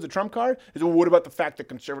try to do as a trump card. Is what about the fact that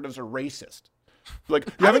conservatives are racist? Like,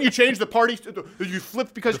 haven't you changed the party? You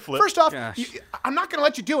flipped because first off, I'm not going to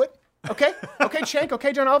let you do it. Okay, Shank,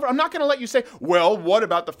 okay, John Oliver, I'm not going to let you say, well, what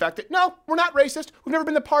about the fact that, no, we're not racist. We've never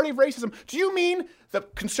been the party of racism. Do you mean the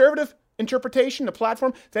conservative interpretation, the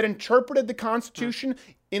platform that interpreted the Constitution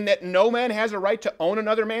in that no man has a right to own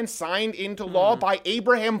another man signed into law by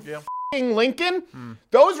Abraham Lincoln?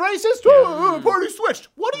 Those racists? Party switched.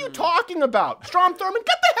 What are you talking about? Strom Thurmond,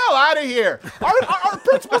 get the hell out of here. Our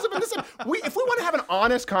principles have been the same. If we want to have an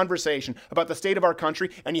honest conversation about the state of our country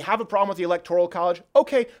and you have a problem with the Electoral College,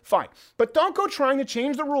 okay, fine. But don't go trying to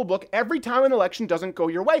change the rule book every time an election doesn't go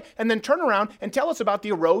your way and then turn around and tell us about the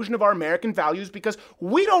erosion of our American values because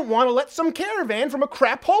we don't want to let some caravan from a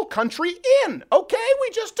crap hole country in, okay? We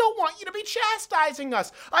just don't want you to be chastising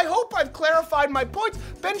us. I hope I've clarified my points.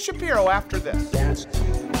 Ben Shapiro after this.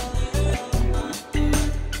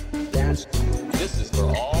 This is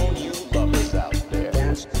for all you lovers out there.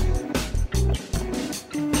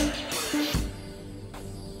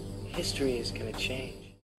 History is going to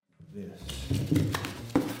change. This.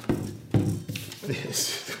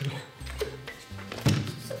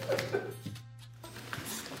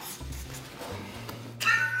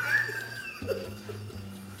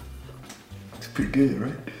 It's pretty good,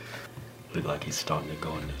 right? Look like he's starting to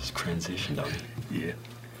go into his transition, don't he? Yeah.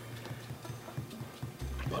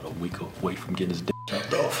 About a week away from getting his dick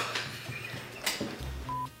chopped off. It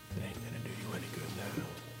ain't gonna do you any good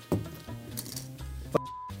now.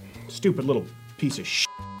 Stupid little piece of shit.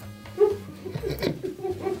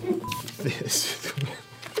 This.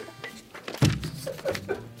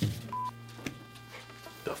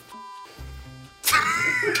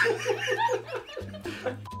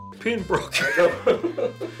 Pin broke.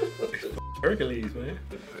 Hercules, man.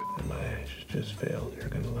 And my ashes just failed. You're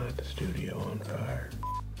gonna light the studio on fire.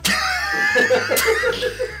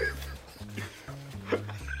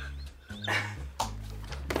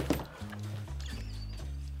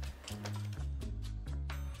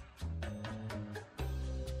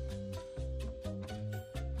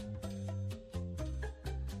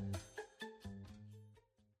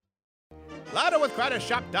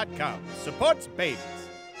 LouderWithCrowderShop.com supports babies.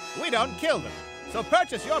 We don't kill them. So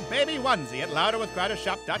purchase your baby onesie at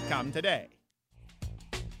LouderWithCrowderShop.com today.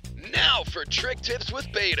 Now for trick tips with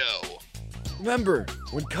Beto. Remember,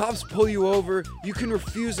 when cops pull you over, you can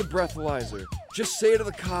refuse a breathalyzer. Just say to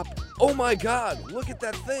the cop, "Oh my God, look at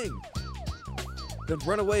that thing." Then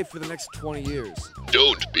run away for the next 20 years.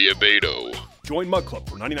 Don't be a Beto. Join Mug Club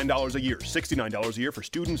for $99 a year, $69 a year for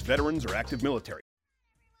students, veterans, or active military.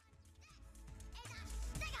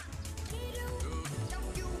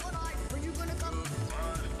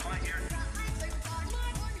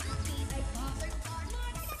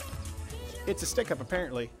 It's a stick-up,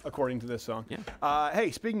 apparently, according to this song. Yeah.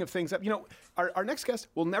 Hey, speaking of things up, our next guest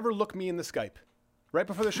will never look me in the Skype. Right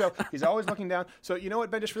before the show, he's always looking down. So you know what,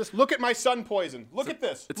 Ben, just for this, look at my sun poison. Look at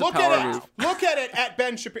this. Look at it. Look at it at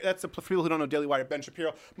Ben Shapiro. That's the for people who don't know Daily Wire, Ben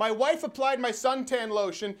Shapiro. My wife applied my suntan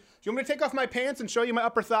lotion. Do you want me to take off my pants and show you my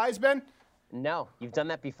upper thighs, Ben? No, you've done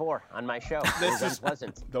that before on my show. This is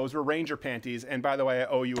unpleasant. Those were Ranger panties, and by the way, I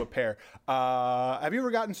owe you a pair. Have you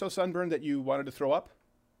ever gotten so sunburned that you wanted to throw up?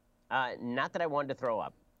 Not that I wanted to throw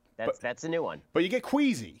up. That's a new one. But you get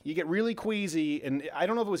queasy. You get really queasy, and I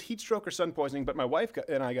don't know if it was heat stroke or sun poisoning, but my wife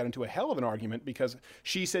and I got into a hell of an argument because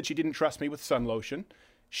she said she didn't trust me with sun lotion.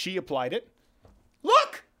 She applied it.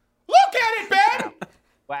 Look! Look at it, Ben!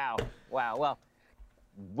 Wow.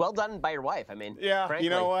 Well done by your wife. I mean, yeah, frankly,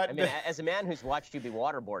 you know what? I mean, as a man who's watched you be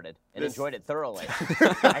waterboarded and enjoyed it thoroughly,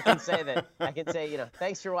 I can say,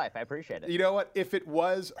 thanks to your wife. I appreciate it. You know what? If it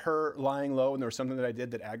was her lying low and there was something that I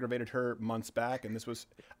did that aggravated her months back, and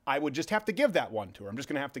I would just have to give that one to her. I'm just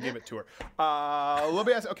going to have to give it to her. Let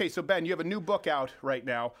me ask. Okay, so Ben, you have a new book out right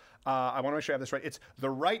now. I want to make sure I have this right. It's The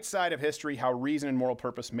Right Side of History: How Reason and Moral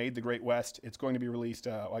Purpose Made the Great West. It's going to be released,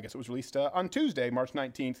 I guess it was released on Tuesday, March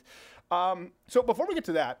 19th. So before we get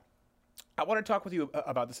to that, I want to talk with you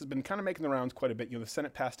about this. Has been kind of making the rounds quite a bit. The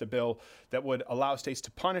Senate passed a bill that would allow states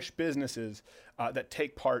to punish businesses that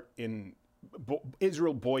take part in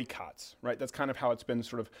Israel boycotts, right? That's kind of how it's been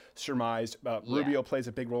sort of surmised. Rubio plays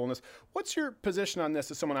a big role in this. What's your position on this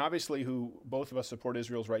as someone, obviously, who both of us support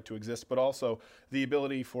Israel's right to exist, but also the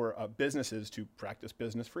ability for businesses to practice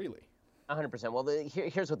business freely? 100%. Well,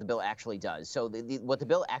 here's what the bill actually does. So what the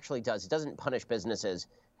bill actually does, it doesn't punish businesses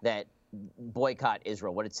that boycott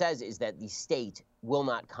Israel. What it says is that the state will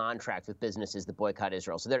not contract with businesses that boycott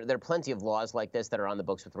Israel. So there are plenty of laws like this that are on the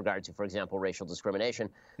books with regard to, for example, racial discrimination.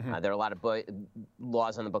 There are a lot of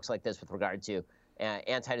laws on the books like this with regard to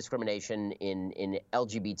anti-discrimination in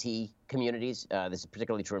LGBT communities. This is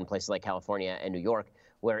particularly true in places like California and New York,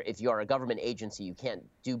 where if you're a government agency, you can't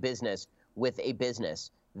do business with a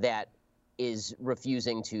business that is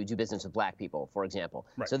refusing to do business with black people, for example.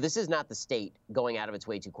 Right. So this is not the state going out of its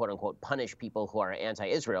way to, quote unquote, punish people who are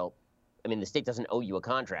anti-Israel. I mean, the state doesn't owe you a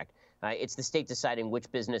contract. It's the state deciding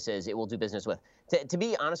which businesses it will do business with. To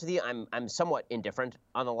be honest with you, I'm somewhat indifferent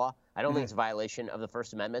on the law. I don't think it's a violation of the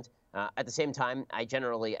First Amendment. At the same time, I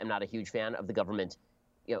generally am not a huge fan of the government,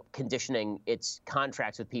 conditioning its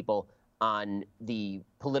contracts with people on the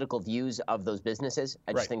political views of those businesses.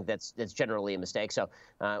 I just think that's generally a mistake. So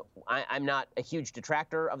I'm not a huge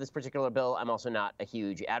detractor of this particular bill. I'm also not a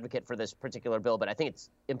huge advocate for this particular bill, but I think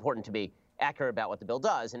it's important to be accurate about what the bill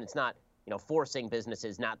does, and it's not forcing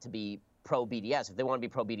businesses not to be pro-BDS. If they want to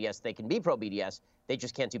be pro-BDS, they can be pro-BDS. They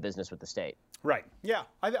just can't do business with the state. Right. Yeah,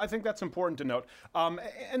 I think that's important to note. And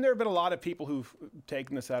there have been a lot of people who've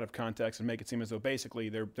taken this out of context and make it seem as though basically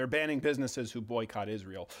they're banning businesses who boycott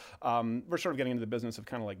Israel. We're sort of getting into the business of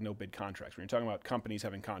kind of like no-bid contracts. When you're talking about companies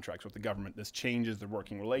having contracts with the government, this changes the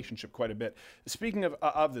working relationship quite a bit. Speaking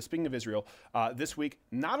of Israel, this week,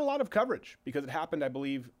 not a lot of coverage because it happened, I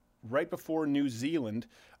believe, right before New Zealand.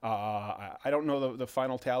 I don't know the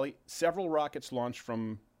final tally. Several rockets launched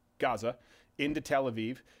from Gaza into Tel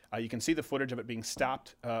Aviv. You can see the footage of it being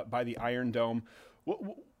stopped by the Iron Dome.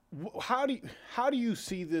 How do you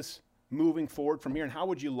see this moving forward from here, and how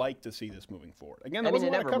would you like to see this moving forward? Again, there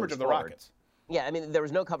wasn't a lot of coverage of the rockets. Yeah, I mean, there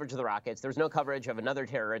was no coverage of the rockets. There was no coverage of another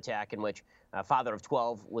terror attack in which a father of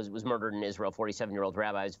 12 was murdered in Israel. 47-year-old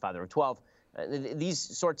rabbi is father of 12. These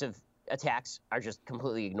sorts of attacks are just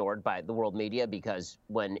completely ignored by the world media because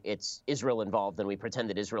when it's Israel involved, then we pretend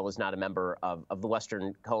that Israel is not a member of the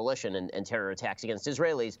Western coalition, and terror attacks against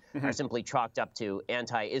Israelis are simply chalked up to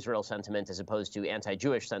anti-Israel sentiment as opposed to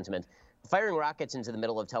anti-Jewish sentiment. Firing rockets into the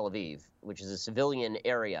middle of Tel Aviv, which is a civilian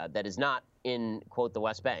area that is not in, quote, the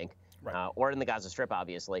West Bank, or in the Gaza Strip,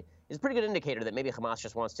 obviously, is a pretty good indicator that maybe Hamas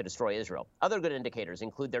just wants to destroy Israel. Other good indicators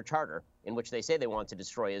include their charter, in which they say they want to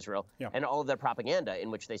destroy Israel, and all of their propaganda, in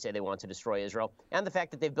which they say they want to destroy Israel, and the fact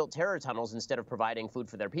that they've built terror tunnels instead of providing food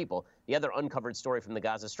for their people. The other uncovered story from the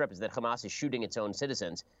Gaza Strip is that Hamas is shooting its own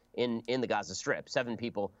citizens in the Gaza Strip. 7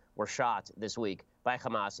 people were shot this week by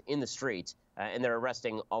Hamas in the streets, and they're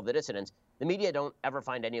arresting all the dissidents. The media don't ever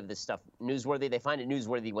find any of this stuff newsworthy. They find it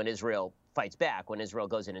newsworthy when Israel fights back, when Israel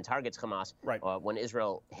goes in and targets Hamas, when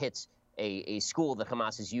Israel hits a school that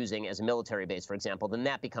Hamas is using as a military base, for example, then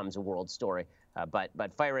that becomes a world story. But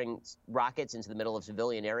firing rockets into the middle of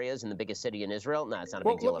civilian areas in the biggest city in Israel, no, it's not a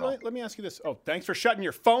big deal at all. Let me ask you this. Oh, thanks for shutting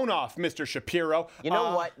your phone off, Mr. Shapiro. You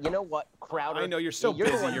know what? You know what, Crowder? I know you're so the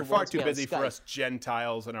busy. one You're who far wants too me on busy for Skype. us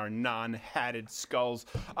Gentiles and our non-hatted skulls.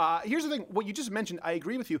 Here's the thing. What you just mentioned, I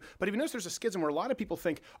agree with you. But if you notice, there's a schism where a lot of people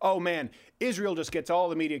think, oh man, Israel just gets all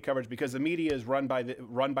the media coverage because the media is run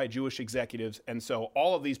by Jewish executives, and so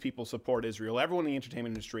all of these people support Israel. Everyone in the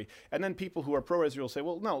entertainment industry, and then people who are pro-Israel say,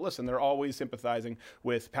 well, no, listen, they're always sympathizing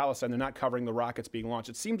with Palestine. They're not covering the rockets being launched.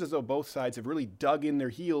 It seems as though both sides have really dug in their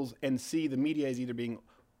heels and see the media as either being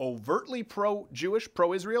overtly pro-Jewish,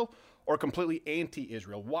 pro-Israel, or completely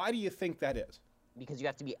anti-Israel. Why do you think that is? Because you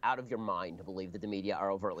have to be out of your mind to believe that the media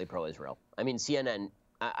are overtly pro-Israel. I mean, CNN,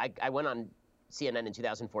 I went on CNN in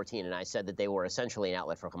 2014 and I said that they were essentially an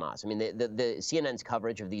outlet for Hamas. I mean, the CNN's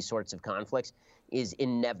coverage of these sorts of conflicts is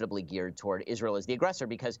inevitably geared toward Israel as the aggressor,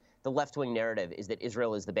 because the left-wing narrative is that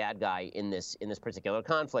Israel is the bad guy in this particular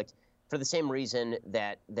conflict, for the same reason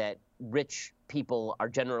that rich people are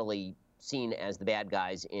generally seen as the bad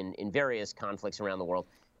guys in various conflicts around the world.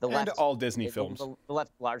 The and left, all Disney films. The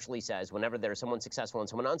left largely says whenever there's someone successful and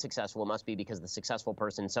someone unsuccessful, it must be because the successful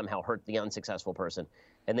person somehow hurt the unsuccessful person.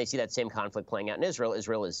 And they see that same conflict playing out in Israel.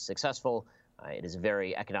 Israel is successful. It is a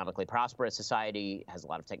very economically prosperous society, has a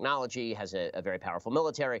lot of technology, has a very powerful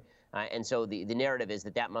military. And so the narrative is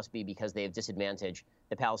that must be because they have disadvantaged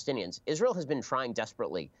the Palestinians. Israel has been trying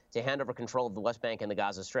desperately to hand over control of the West Bank and the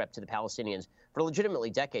Gaza Strip to the Palestinians for legitimately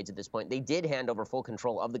decades at this point. They did hand over full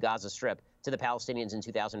control of the Gaza Strip to the Palestinians in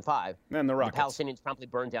 2005. And the rockets. The Palestinians promptly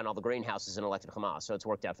burned down all the greenhouses and elected Hamas, so it's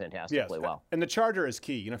worked out fantastically well. And the charter is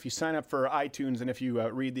key. You know, if you sign up for iTunes and if you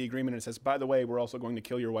read the agreement, it says, by the way, we're also going to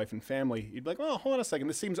kill your wife and family. You'd be like, oh, hold on a second.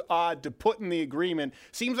 This seems odd to put in the agreement.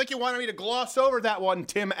 Seems like you wanted me to gloss over that one,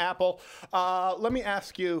 Tim Apple. Let me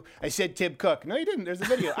ask you, I said Tim Cook. No, you didn't. There's a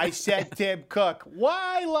video. I said Tim Cook.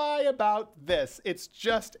 Why lie about this? It's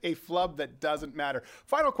just a flub that doesn't matter.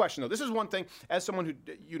 Final question, though. This is one thing, as someone who,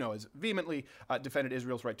 you know, has vehemently defended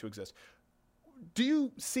Israel's right to exist. Do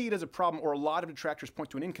you see it as a problem, or a lot of detractors point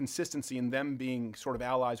to an inconsistency in them being sort of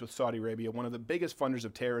allies with Saudi Arabia, one of the biggest funders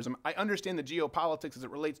of terrorism? I understand the geopolitics as it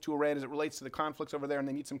relates to Iran, as it relates to the conflicts over there, and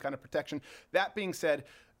they need some kind of protection. That being said,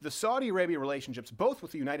 the Saudi Arabia relationships, both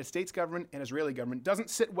with the United States government and Israeli government, doesn't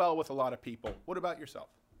sit well with a lot of people. What about yourself?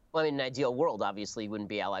 Well, I mean, in an ideal world, obviously, you wouldn't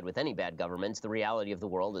be allied with any bad governments. The reality of the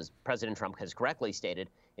world, as President Trump has correctly stated,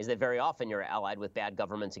 is that very often you're allied with bad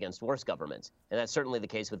governments against worse governments. And that's certainly the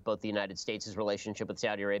case with both the United States' relationship with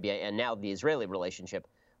Saudi Arabia and now the Israeli relationship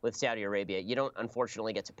with Saudi Arabia. You don't,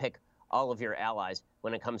 unfortunately, get to pick all of your allies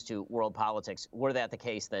when it comes to world politics. Were that the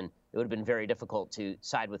case, then it would have been very difficult to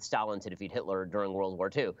side with Stalin to defeat Hitler during World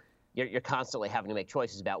War II. You're constantly having to make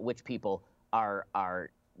choices about which people are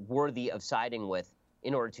worthy of siding with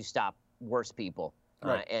in order to stop worse people.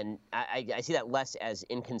 Right. And I see that less as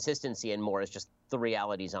inconsistency and more as just the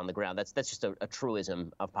realities on the ground. That's just a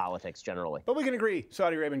truism of politics generally. But we can agree,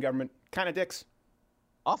 Saudi Arabian government, kind of dicks.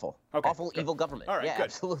 Awful. Okay, awful, good. evil government. All right, yeah, good.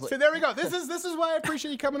 Absolutely. So there we go. This is why I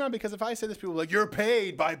appreciate you coming on, because if I say this, people are like, you're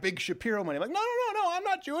paid by big Shapiro money. I'm like, no, I'm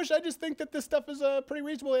not Jewish. I just think that this stuff is pretty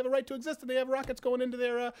reasonable. They have a right to exist, and they have rockets going into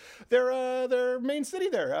their main city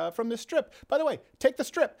there from this strip. By the way, take the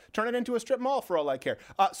strip, turn it into a strip mall for all I care.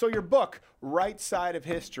 So your book, Right Side of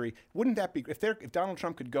History, wouldn't that be, if Donald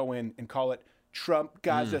Trump could go in and call it Trump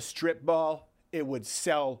Gaza Strip Ball, it would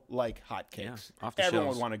sell like hotcakes. Yeah, off the Everyone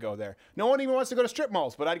shelves. would want to go there. No one even wants to go to strip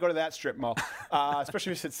malls, but I'd go to that strip mall,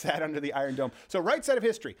 especially if it sat under the Iron Dome. So Right Side of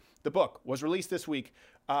History, the book, was released this week.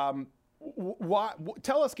 Give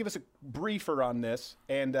us a briefer on this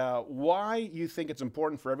and why you think it's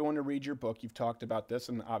important for everyone to read your book. You've talked about this,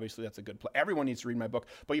 and obviously that's a good place. Everyone needs to read my book,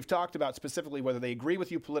 but you've talked about specifically whether they agree with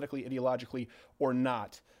you politically, ideologically, or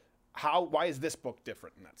not. Why is this book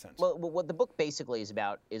different in that sense? Well, what the book basically is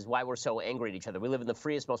about is why we're so angry at each other. We live in the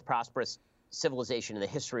freest, most prosperous civilization in the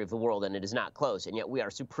history of the world, and it is not close. And yet we are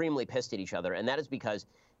supremely pissed at each other. And that is because,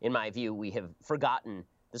 in my view, we have forgotten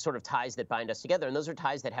the sort of ties that bind us together. And those are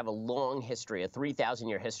ties that have a long history, a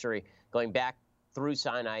 3,000-year history, going back through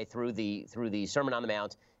Sinai, through the Sermon on the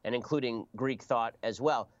Mount, and including Greek thought as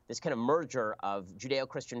well. This kind of merger of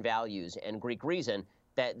Judeo-Christian values and Greek reason,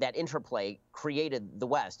 that interplay created the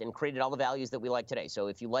West and created all the values that we like today. So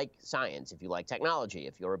if you like science, if you like technology,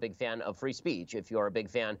 if you're a big fan of free speech, if you're a big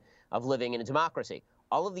fan of living in a democracy,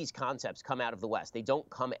 all of these concepts come out of the West. They don't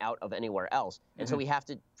come out of anywhere else. And so we have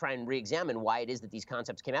to try and re-examine why it is that these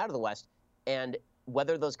concepts came out of the West and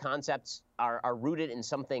whether those concepts are rooted in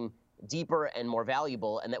something deeper and more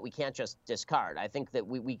valuable and that we can't just discard. I think that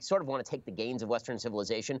we sort of want to take the gains of Western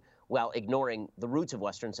civilization while ignoring the roots of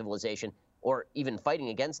Western civilization or even fighting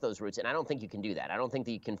against those roots. And I don't think you can do that. I don't think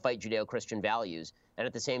that you can fight Judeo-Christian values and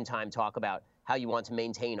at the same time talk about how you want to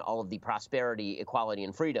maintain all of the prosperity, equality,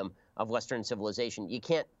 and freedom of Western civilization. You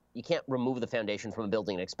can't remove the foundation from a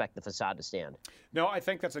building and expect the facade to stand. No, I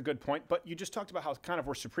think that's a good point. But you just talked about how kind of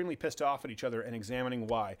we're supremely pissed off at each other and examining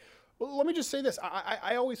why. Well, let me just say this.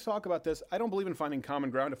 I always talk about this. I don't believe in finding common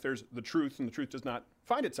ground if there's the truth and the truth does not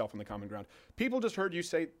find itself in the common ground. People just heard you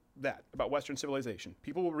say that about Western civilization.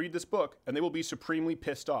 People will read this book and they will be supremely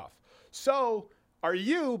pissed off. So are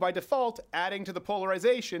you, by default, adding to the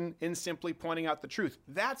polarization in simply pointing out the truth?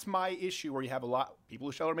 That's my issue, where you have a lot of people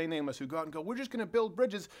who shall remain nameless who go out and go, we're just going to build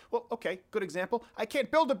bridges. Well, okay, good example. I can't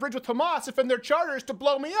build a bridge with Hamas if in their charter is to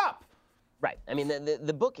blow me up. Right. I mean,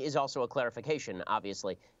 the book is also a clarification,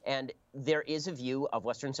 obviously, and there is a view of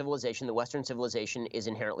Western civilization that Western civilization is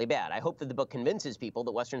inherently bad. I hope that the book convinces people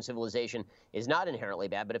that Western civilization is not inherently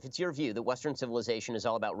bad, but if it's your view that Western civilization is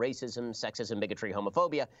all about racism, sexism, bigotry,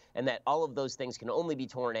 homophobia, and that all of those things can only be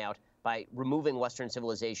torn out by removing Western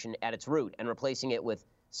civilization at its root and replacing it with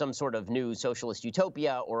some sort of new socialist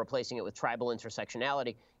utopia or replacing it with tribal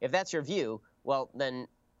intersectionality, if that's your view, well, then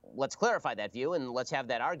let's clarify that view and let's have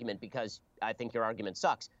that argument, because I think your argument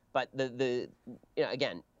sucks. But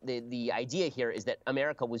again, the idea here is that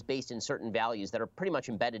America was based in certain values that are pretty much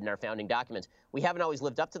embedded in our founding documents. We haven't always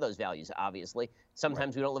lived up to those values, obviously.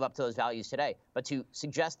 Sometimes we don't live up to those values today. But to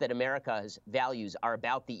suggest that America's values are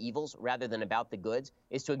about the evils rather than about the goods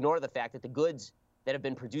is to ignore the fact that the goods that have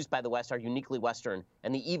been produced by the West are uniquely Western,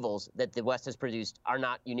 and the evils that the West has produced are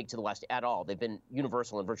not unique to the West at all. They've been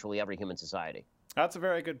universal in virtually every human society. That's a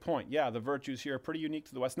very good point. Yeah, the virtues here are pretty unique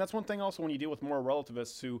to the West. And that's one thing also when you deal with moral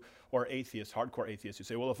relativists or atheists, hardcore atheists, who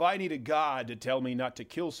say, well, if I need a God to tell me not to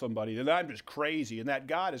kill somebody, then I'm just crazy, and that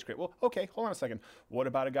God is great. Well, okay, hold on a second. What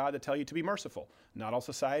about a God that tells you to be merciful? Not all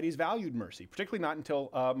societies valued mercy, particularly not until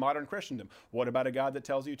modern Christendom. What about a God that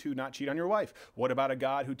tells you to not cheat on your wife? What about a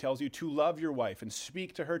God who tells you to love your wife and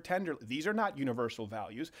speak to her tenderly? These are not universal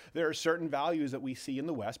values. There are certain values that we see in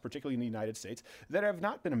the West, particularly in the United States, that have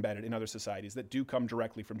not been embedded in other societies that do come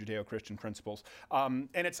directly from Judeo-Christian principles. And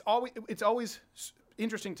it's always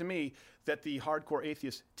interesting to me that the hardcore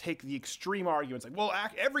atheists take the extreme arguments like, well,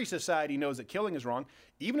 every society knows that killing is wrong.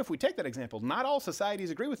 Even if we take that example, not all societies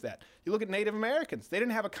agree with that. You look at Native Americans. They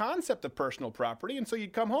didn't have a concept of personal property, and so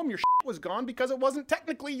you'd come home, your shit was gone because it wasn't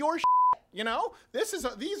technically your shit. You know?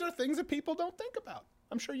 These are things that people don't think about.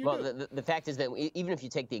 I'm sure you do. Well, the fact is that even if you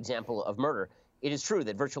take the example of murder, it is true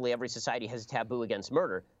that virtually every society has a taboo against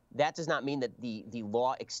murder. That does not mean that the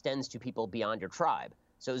law extends to people beyond your tribe.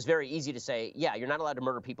 So it's very easy to say, yeah, you're not allowed to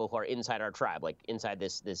murder people who are inside our tribe, like inside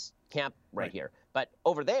this camp right here. But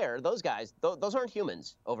over there, those guys, those aren't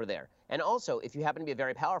humans over there. And also, if you happen to be a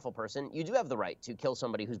very powerful person, you do have the right to kill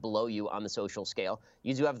somebody who's below you on the social scale.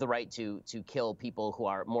 You do have the right to kill people who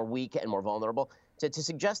are more weak and more vulnerable. To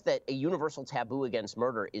suggest that a universal taboo against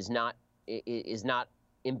murder is not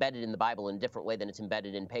embedded in the Bible in a different way than it's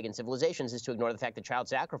embedded in pagan civilizations is to ignore the fact that child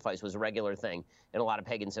sacrifice was a regular thing in a lot of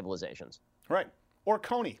pagan civilizations. Right. Or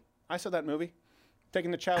Coney. I saw that movie.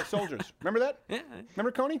 Taking the child soldiers. Remember that? Yeah.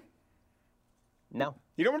 Remember Coney? No.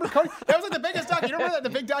 You don't remember Coney? That was like the biggest doc. You remember that? The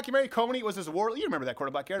big documentary, Coney, was this war. You remember that,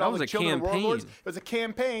 Quarterback Garrett? That was a campaign. It was a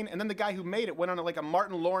campaign, and then the guy who made it went on like a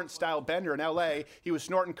Martin Lawrence-style bender in L.A. He was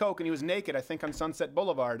snorting coke, and he was naked, I think, on Sunset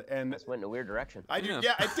Boulevard. And this went in a weird direction. I did.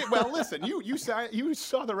 Yeah, I did. Well, listen, you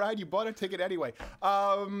saw the ride. You bought a ticket anyway.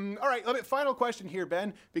 All right, final question here,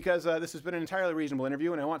 Ben, because this has been an entirely reasonable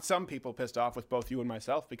interview, and I want some people pissed off with both you and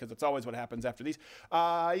myself, because it's always what happens after these.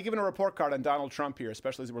 You're giving a report card on Donald Trump here,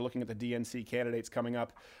 especially as we're looking at the DNC candidates coming up.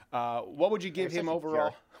 What would you give him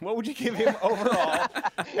overall? What would you give him overall?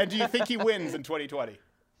 And do you think he wins in 2020?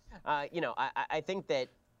 I think that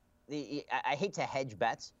I hate to hedge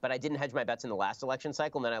bets, but I didn't hedge my bets in the last election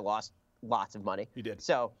cycle, and then I lost lots of money. You did.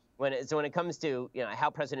 So when it comes to how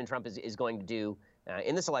President Trump is going to do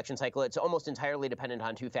in this election cycle, it's almost entirely dependent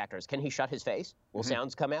on two factors. Can he shut his face? Will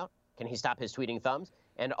sounds come out? Can he stop his tweeting thumbs?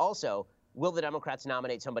 And also, will the Democrats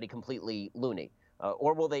nominate somebody completely loony?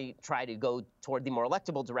 Or will they try to go toward the more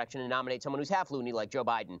electable direction and nominate someone who's half loony like Joe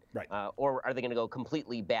Biden? Right. Or are they going to go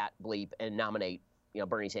completely bat bleep and nominate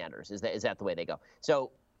Bernie Sanders? Is that the way they go?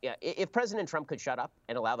 So yeah, if President Trump could shut up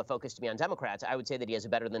and allow the focus to be on Democrats, I would say that he has a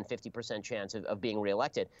better than 50% chance of being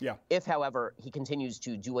reelected. Yeah. If, however, he continues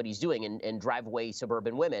to do what he's doing and drive away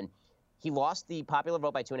suburban women, he lost the popular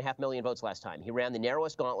vote by 2.5 million votes last time. He ran the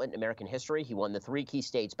narrowest gauntlet in American history. He won the 3 key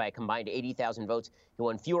states by a combined 80,000 votes. He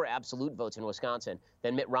won fewer absolute votes in Wisconsin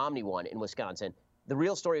than Mitt Romney won in Wisconsin. The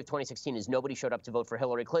real story of 2016 is nobody showed up to vote for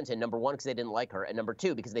Hillary Clinton, number one, because they didn't like her, and number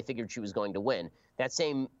two, because they figured she was going to win. That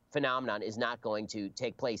same phenomenon is not going to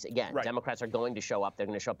take place again. Right. Democrats are going to show up. They're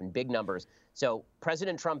going to show up in big numbers. So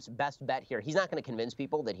President Trump's best bet here, he's not going to convince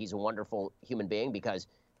people that he's a wonderful human being because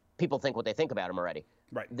people think what they think about him already.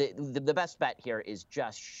 Right. The best bet here is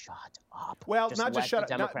just shut up. Well, just not just shut up.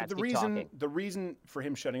 Democrats The reason for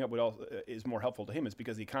him shutting up is more helpful to him is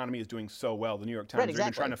because the economy is doing so well. The New York Times are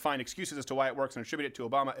even trying to find excuses as to why it works and attribute it to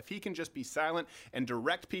Obama. If he can just be silent and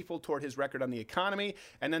direct people toward his record on the economy,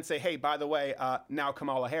 and then say, hey, by the way, now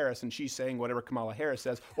Kamala Harris, and she's saying whatever Kamala Harris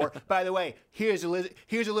says, or by the way, here's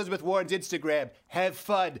Elizabeth Warren's Instagram. Have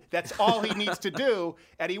fun. That's all he needs to do,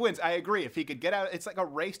 and he wins. I agree. If he could get out, it's like a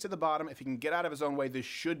race to the bottom. If he can get out of his own way, this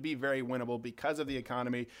should be very winnable because of the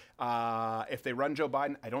economy. If they run Joe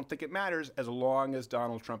Biden, I don't think it matters as long as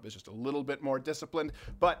Donald Trump is just a little bit more disciplined.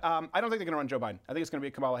 But I don't think they're going to run Joe Biden. I think it's going to be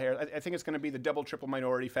Kamala Harris. I think it's going to be the double, triple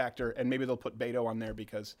minority factor, and maybe they'll put Beto on there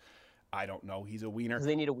because I don't know. He's a wiener. Because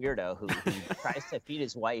they need a weirdo who tries to feed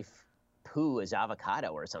his wife poo as avocado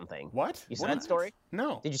or something. What? You saw that story?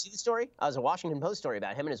 No. Did you see the story? It was a Washington Post story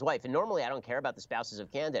about him and his wife. And normally I don't care about the spouses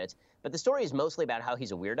of candidates, but the story is mostly about how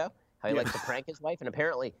he's a weirdo, how he likes to prank his wife. And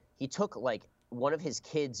apparently he took like one of his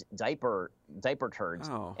kids' diaper turds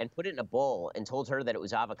and put it in a bowl and told her that it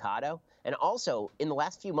was avocado. And also, in the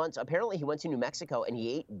last few months, apparently he went to New Mexico and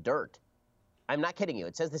he ate dirt. I'm not kidding you.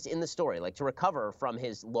 It says this in the story. Like, to recover from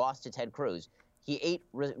his loss to Ted Cruz, he ate...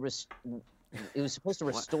 It was supposed to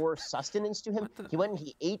restore sustenance to him. He went and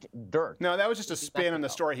he ate dirt. No, that was just a spin on the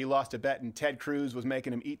story. He lost a bet, and Ted Cruz was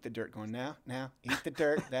making him eat the dirt, going, now, eat the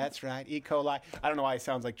dirt. That's right, E. coli. I don't know why he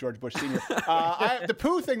sounds like George Bush Sr. The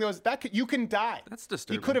poo thing, though, you can die. That's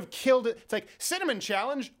disturbing. You could have killed it. It's like cinnamon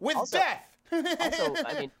challenge with death. Also,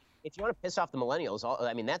 I mean, if you want to piss off the millennials,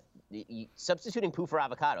 I mean, substituting poo for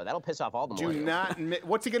avocado, that'll piss off all the millennials.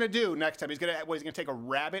 What's he going to do next time? He's going to take a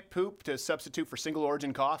rabbit poop to substitute for single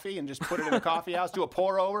origin coffee and just put it in a coffee house, do a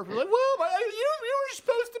pour over. Like, whoa, you were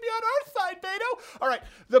supposed to be on our side, Beto. All right,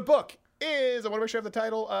 the book is, I want to make sure I have the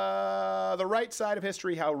title, The Right Side of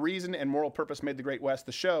History, How Reason and Moral Purpose Made the Great West.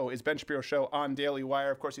 The show is Ben Shapiro Show on Daily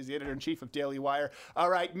Wire. Of course, he's the editor-in-chief of Daily Wire.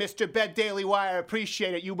 All right, Mr. Ben Daily Wire,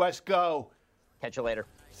 appreciate it. You must go. Catch you later.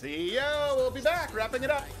 See you. We'll be back, wrapping it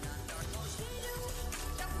up.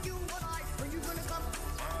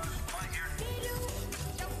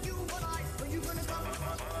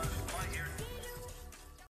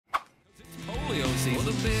 Polio season.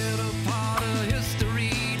 For the better part of history,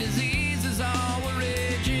 diseases are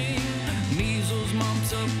raging. Measles,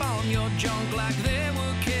 mumps up on your junk like they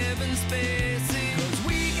were Kevin Spacey. 'Cause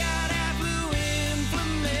we got flu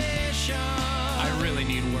inflammation. I really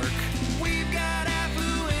need work. We've got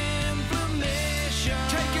flu inflammation.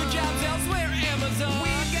 Take your jobs elsewhere, Amazon.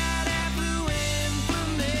 We've got flu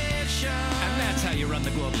inflammation. And that's how you run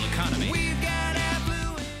the global economy. We've got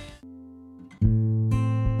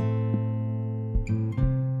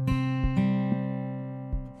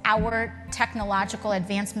Our technological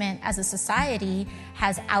advancement as a society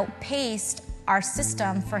has outpaced our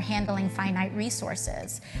system for handling finite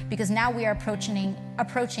resources, because now we are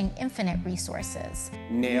approaching infinite resources.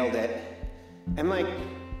 Nailed it. I'm like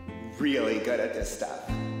really good at this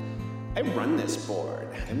stuff. I run this board.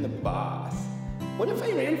 I'm the boss. What if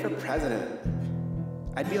I ran for president?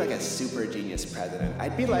 I'd be like a super genius president.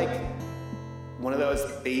 I'd be like one of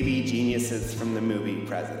those baby geniuses from the movie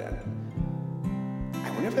President. I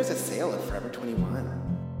wonder if there's a sale of Forever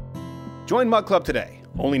 21. Join Mug Club today.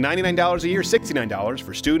 Only $99 a year, $69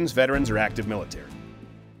 for students, veterans, or active military.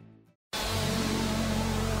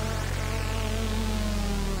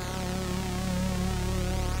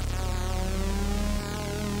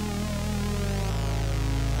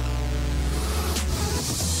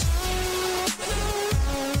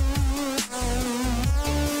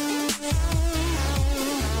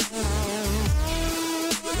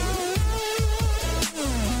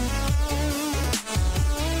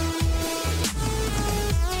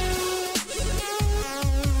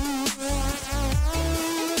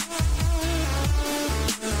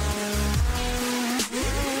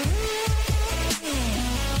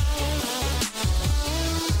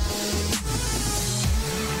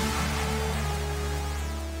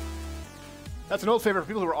 That's an old favorite for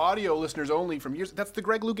people who are audio listeners only from years. That's the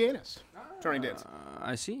Greg Louganis turning dance.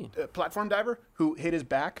 I see. Platform diver who hit his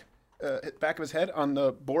back of his head on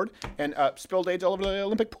the board and spilled AIDS all over the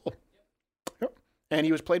Olympic pool. Yep. And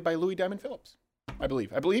he was played by Louis Diamond Phillips, I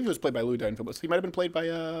believe. I believe he was played by Louis Diamond Phillips. He might have been played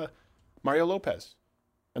by Mario Lopez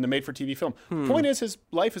in the made-for-TV film. Point is, his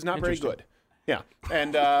life is not very good. Yeah.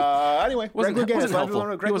 And anyway, Greg Louganis.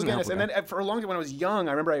 Greg Louganis. And then for a long time when I was young,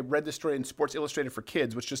 I remember I read this story in Sports Illustrated for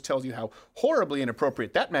Kids, which just tells you how horribly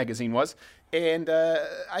inappropriate that magazine was. And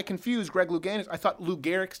I confused Greg Louganis. I thought Lou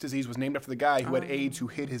Gehrig's disease was named after the guy who had AIDS, who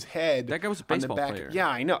hit his head. That guy was a on the baseball back. player. Yeah,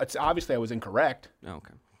 I know. It's obviously I was incorrect. Oh,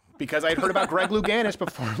 okay. Because I had heard about Greg Louganis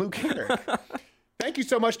before Lou Gehrig. Thank you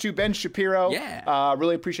so much to Ben Shapiro. Yeah.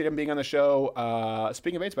 Really appreciate him being on the show.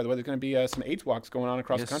 Speaking of AIDS, by the way, there's going to be some AIDS walks going on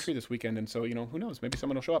across the country this weekend. And so, who knows? Maybe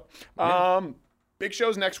someone will show up. Yeah. Big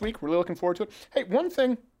shows next week. Really looking forward to it. Hey, one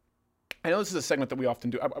thing. I know this is a segment that we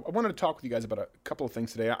often do. I wanted to talk with you guys about a couple of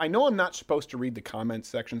things today. I know I'm not supposed to read the comment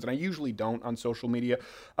sections, and I usually don't on social media.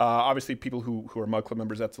 Obviously, people who are Mug Club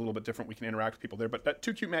members, that's a little bit different. We can interact with people there. But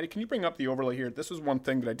Too Cute Maddie, can you bring up the overlay here? This was one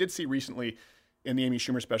thing that I did see recently in the Amy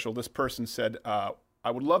Schumer special. This person said,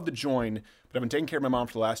 I would love to join, but I've been taking care of my mom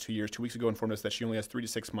for the last 2 years. 2 weeks ago informed us that she only has 3 to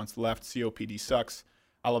 6 months left. COPD sucks.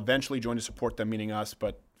 I'll eventually join to support them, meaning us,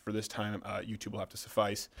 but for this time, YouTube will have to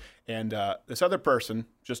suffice. And this other person,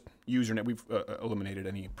 just username, we've eliminated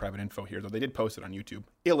any private info here, though they did post it on YouTube,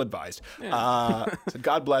 ill-advised. Said,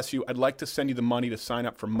 God bless you. I'd like to send you the money to sign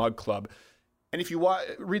up for Mug Club. And if you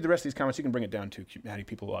read the rest of these comments, you can bring it down to Cute Maddie.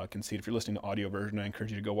 People can see it. If you're listening to audio version, I encourage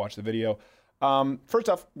you to go watch the video. First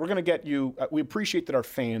off, we're going to get you, we appreciate that our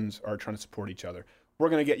fans are trying to support each other. We're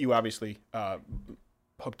going to get you, obviously,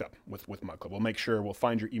 hooked up with Mug Club. We'll make sure, we'll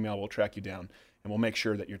find your email, we'll track you down, and we'll make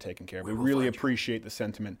sure that you're taken care of. We really appreciate the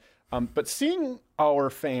sentiment. But seeing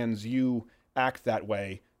our fans, you act that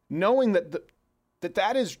way, knowing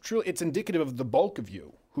that is true, it's indicative of the bulk of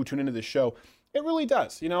you who tune into this show, it really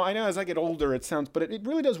does. I know as I get older, it sounds, but it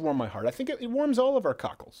really does warm my heart. I think it warms all of our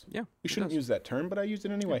cockles. Yeah. We shouldn't use that term, but I used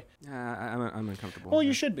it anyway. I'm uncomfortable. Well,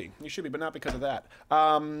 you should be. You should be, but not because of that.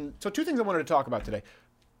 So 2 things I wanted to talk about today.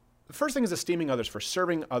 The first thing is esteeming others first,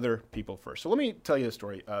 serving other people first. So let me tell you a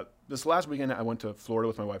story. This last weekend, I went to Florida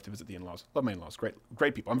with my wife to visit the in-laws. Love my in-laws.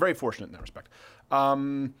 Great people. I'm very fortunate in that respect.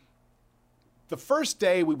 The first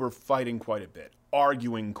day, we were fighting quite a bit,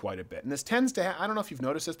 arguing quite a bit. And this tends to I don't know if you've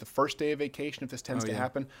noticed this, the first day of vacation, if this tends to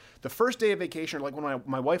happen. The first day of vacation, like when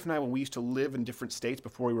my wife and I, when we used to live in different states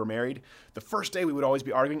before we were married, the first day we would always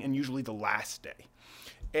be arguing, and usually the last day.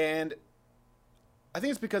 And I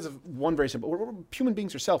think it's because of one very simple, human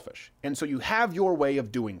beings are selfish. And so you have your way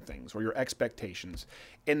of doing things or your expectations.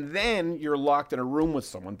 And then you're locked in a room with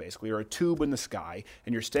someone, basically, or a tube in the sky,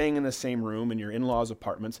 and you're staying in the same room in your in-laws'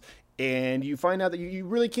 apartments, and you find out that you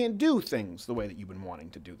really can't do things the way that you've been wanting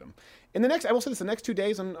to do them. And I will say this, the next 2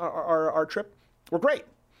 days on our trip were great,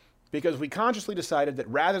 because we consciously decided that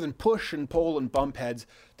rather than push and pull and bump heads,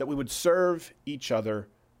 that we would serve each other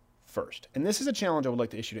first. And this is a challenge I would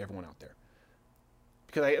like to issue to everyone out there,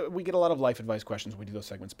 because we get a lot of life advice questions when we do those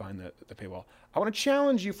segments behind the paywall. I want to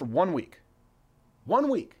challenge you for 1 week,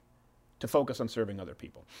 to focus on serving other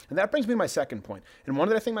people. And that brings me to my second point, and one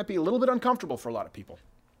that I think might be a little bit uncomfortable for a lot of people.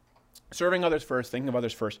 Serving others first, thinking of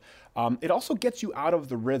others first. It also gets you out of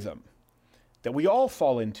the rhythm that we all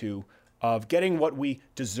fall into of getting what we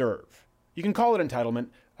deserve. You can call it entitlement.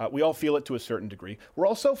 We all feel it to a certain degree. We're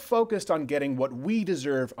also focused on getting what we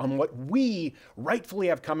deserve, on what we rightfully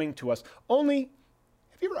have coming to us. Only,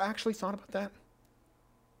 have you ever actually thought about that?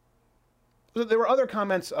 There were other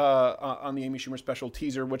comments on the Amy Schumer special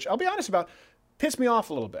teaser, which I'll be honest about, pissed me off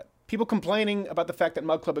a little bit. People complaining about the fact that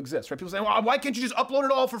Mug Club exists, right? People saying, well, why can't you just upload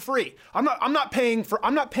it all for free? I'm not paying for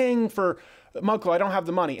Mug Club. I don't have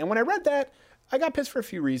the money. And when I read that, I got pissed for a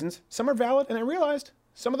few reasons. Some are valid, and I realized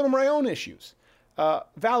some of them are my own issues.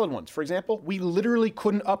 Valid ones. For example, we literally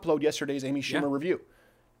couldn't upload yesterday's Amy Schumer review.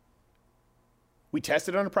 We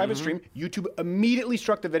tested it on a private stream. YouTube immediately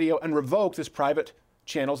struck the video and revoked this private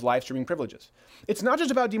channel's live streaming privileges. It's not just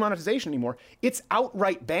about demonetization anymore. It's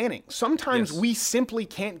outright banning. Sometimes we simply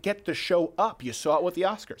can't get the show up. You saw it with the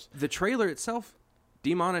Oscars. The trailer itself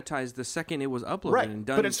demonetized the second it was uploaded and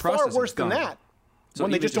done. But it's far worse than that. So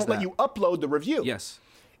when they just don't let you upload the review. Yes.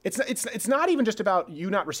 It's not even just about you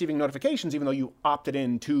not receiving notifications, even though you opted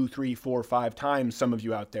in 2, 3, 4, 5 times, some of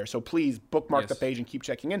you out there. So please bookmark the page and keep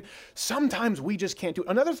checking in. Sometimes we just can't do it.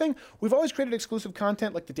 Another thing, we've always created exclusive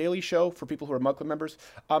content like The Daily Show for people who are Mug Club members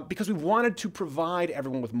because we wanted to provide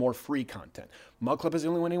everyone with more free content. Mug Club is the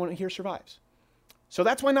only one anyone here survives. So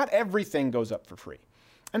that's why not everything goes up for free.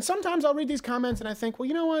 And sometimes I'll read these comments and I think, well,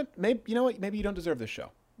 you know what? Maybe you don't deserve this show.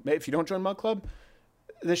 Maybe if you don't join Mug Club,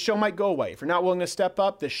 this show might go away. If you're not willing to step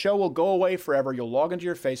up, this show will go away forever. You'll log into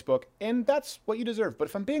your Facebook, and that's what you deserve. But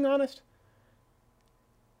if I'm being honest,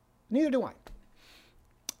 neither do I.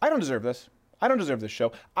 I don't deserve this. I don't deserve this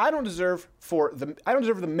show. I don't deserve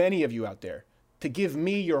the many of you out there to give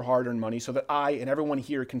me your hard-earned money so that I and everyone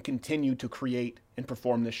here can continue to create and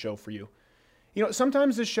perform this show for you. You know,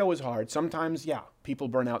 sometimes this show is hard. Sometimes, yeah, people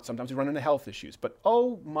burn out. Sometimes we run into health issues. But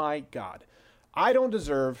oh my God, I don't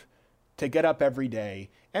deserve to get up every day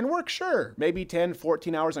and work, sure, maybe 10,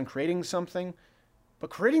 14 hours on creating something, but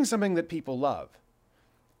creating something that people love.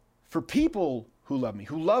 For people who love me,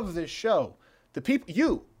 who love this show, the people,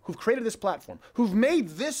 you who've created this platform, who've made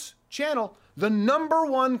this channel the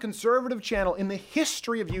 #1 conservative channel in the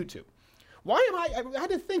history of YouTube. Why am I had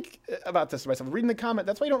to think about this myself, reading the comment.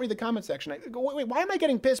 That's why you don't read the comment section. I go, wait, why am I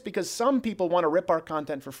getting pissed? Because some people want to rip our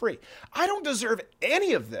content for free. I don't deserve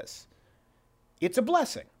any of this. It's a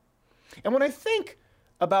blessing. And when I think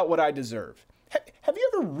about what I deserve, have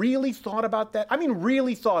you ever really thought about that? I mean,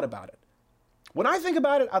 really thought about it. When I think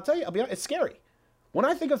about it, I'll tell you, I'll be honest, it's scary. When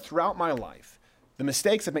I think of throughout my life, the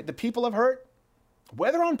mistakes I've made, the people I've hurt,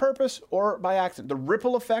 whether on purpose or by accident, the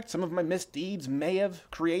ripple effect some of my misdeeds may have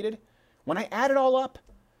created, when I add it all up,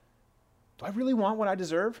 do I really want what I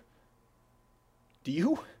deserve? Do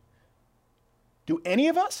you? Do any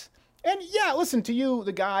of us? And yeah, listen, to you,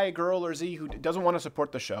 the guy, girl, or Z who doesn't want to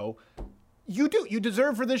support the show, you do. You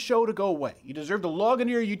deserve for this show to go away. You deserve to log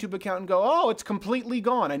into your YouTube account and go, oh, it's completely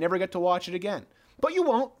gone. I never get to watch it again. But you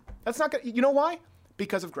won't. That's not going to, you know why?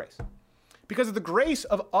 Because of grace. Because of the grace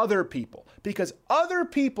of other people. Because other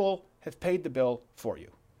people have paid the bill for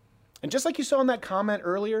you. And just like you saw in that comment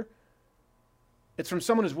earlier, it's from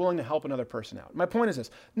someone who's willing to help another person out. My point is this.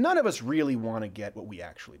 None of us really want to get what we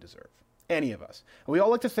actually deserve. Any of us. And we all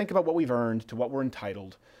like to think about what we've earned, to what we're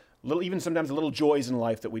entitled, even sometimes the little joys in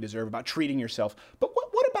life that we deserve, about treating yourself. But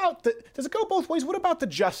what about does it go both ways? What about the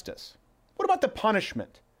justice? What about the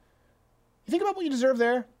punishment? You think about what you deserve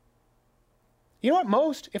there? You know what?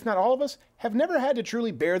 Most, if not all of us, have never had to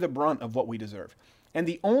truly bear the brunt of what we deserve. And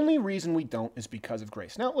the only reason we don't is because of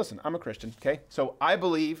grace. Now, listen, I'm a Christian, okay? So I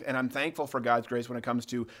believe and I'm thankful for God's grace when it comes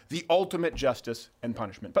to the ultimate justice and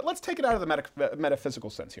punishment. But let's take it out of the metaphysical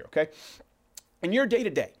sense here, okay? In your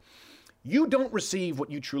day-to-day, you don't receive what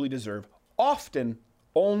you truly deserve, often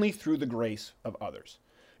only through the grace of others.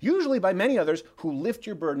 Usually by many others who lift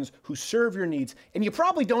your burdens, who serve your needs, and you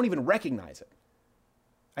probably don't even recognize it.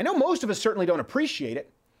 I know most of us certainly don't appreciate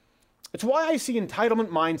it. It's why I see entitlement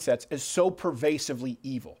mindsets as so pervasively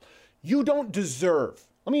evil. You don't deserve,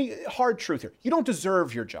 hard truth here, you don't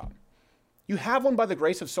deserve your job. You have one by the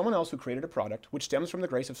grace of someone else who created a product, which stems from the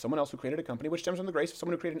grace of someone else who created a company, which stems from the grace of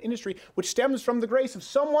someone who created an industry, which stems from the grace of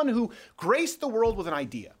someone who graced the world with an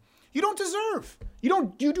idea. You don't deserve.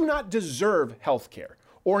 You do not deserve healthcare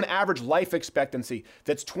or an average life expectancy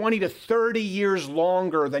that's 20 to 30 years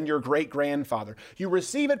longer than your great-grandfather. You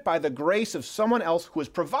receive it by the grace of someone else who is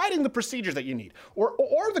providing the procedures that you need, or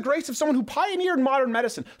the grace of someone who pioneered modern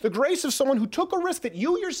medicine, the grace of someone who took a risk that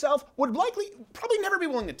you yourself would probably never be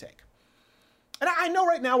willing to take. And I know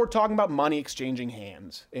right now we're talking about money exchanging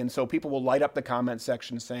hands, and so people will light up the comment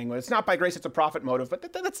section saying, well, it's not by grace, it's a profit motive, but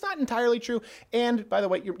that's not entirely true. And by the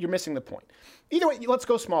way, you're missing the point. Either way, let's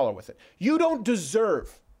go smaller with it. You don't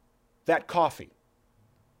deserve that coffee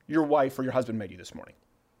your wife or your husband made you this morning.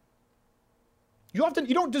 You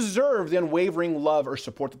don't deserve the unwavering love or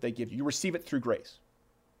support that they give you. You receive it through grace.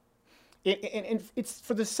 And it's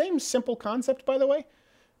for the same simple concept, by the way,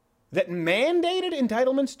 that mandated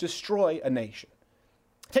entitlements destroy a nation.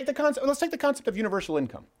 Let's take the concept of universal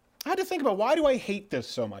income. I had to think about, why do I hate this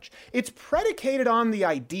so much? It's predicated on the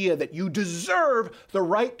idea that you deserve the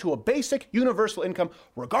right to a basic universal income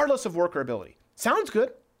regardless of work or ability. Sounds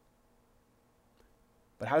good.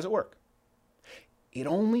 But how does it work? It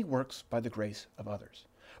only works by the grace of others.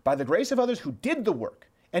 By the grace of others who did the work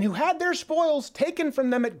and who had their spoils taken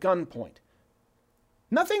from them at gunpoint.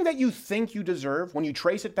 Nothing that you think you deserve, when you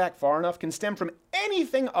trace it back far enough, can stem from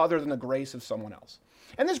anything other than the grace of someone else.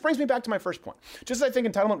 And this brings me back to my first point. Just as I think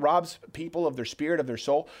entitlement robs people of their spirit, of their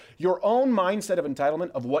soul, your own mindset of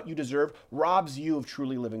entitlement, of what you deserve, robs you of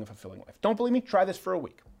truly living a fulfilling life. Don't believe me? Try this for a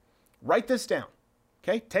week. Write this down.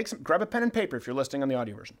 Okay? Grab a pen and paper if you're listening on the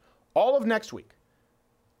audio version. All of next week,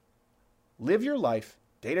 live your life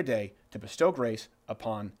day to day to bestow grace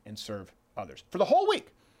upon and serve others. For the whole week.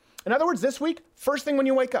 In other words, this week, first thing when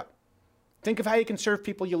you wake up, think of how you can serve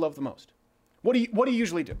people you love the most. What do you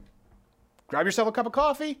usually do? Grab yourself a cup of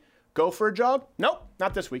coffee, go for a jog? Nope,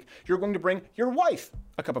 not this week. You're going to bring your wife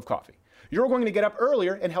a cup of coffee. You're going to get up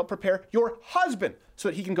earlier and help prepare your husband so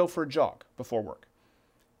that he can go for a jog before work.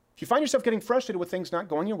 If you find yourself getting frustrated with things not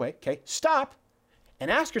going your way, okay, stop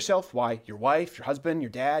and ask yourself why your wife, your husband, your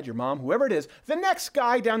dad, your mom, whoever it is, the next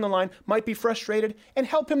guy down the line might be frustrated, and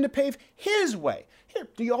help him to pave his way. Here,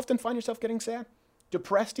 do you often find yourself getting sad?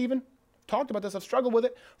 Depressed even? Talked about this, I've struggled with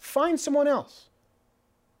it. Find someone else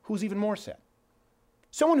who's even more sad.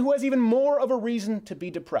 Someone who has even more of a reason to be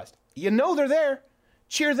depressed. You know they're there.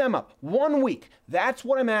 Cheer them up. 1 week. That's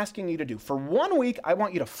what I'm asking you to do. For 1 week, I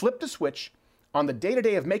want you to flip the switch on the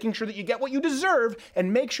day-to-day of making sure that you get what you deserve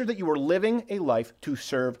and make sure that you are living a life to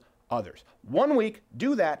serve others. 1 week,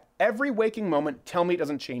 do that every waking moment. Tell me it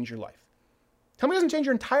doesn't change your life. Tell me it doesn't change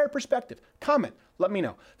your entire perspective. Comment. Let me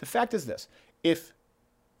know. The fact is this.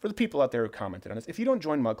 For the people out there who commented on this, if you don't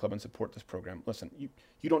join Mug Club and support this program, listen,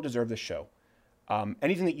 you don't deserve this show.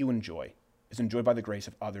 Anything that you enjoy is enjoyed by the grace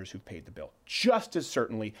of others who've paid the bill. Just as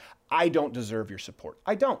certainly, I don't deserve your support.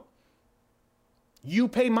 I don't. You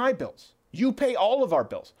pay my bills. You pay all of our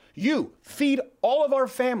bills. You feed all of our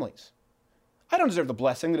families. I don't deserve the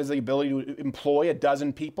blessing that is the ability to employ a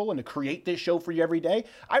dozen people and to create this show for you every day.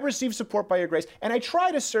 I receive support by your grace, and I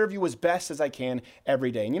try to serve you as best as I can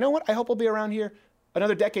every day. And you know what? I hope I'll be around here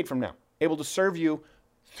another decade from now, able to serve you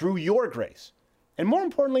through your grace. And more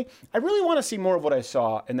importantly, I really want to see more of what I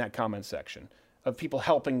saw in that comment section of people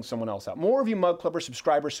helping someone else out. More of you Mug Clubbers,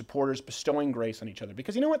 subscribers, supporters, bestowing grace on each other.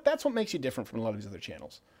 Because you know what? That's what makes you different from a lot of these other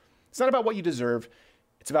channels. It's not about what you deserve.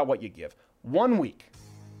 It's about what you give. 1 week.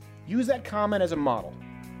 Use that comment as a model.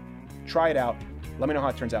 Try it out. Let me know how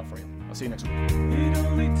it turns out for you. I'll see you next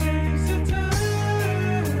week.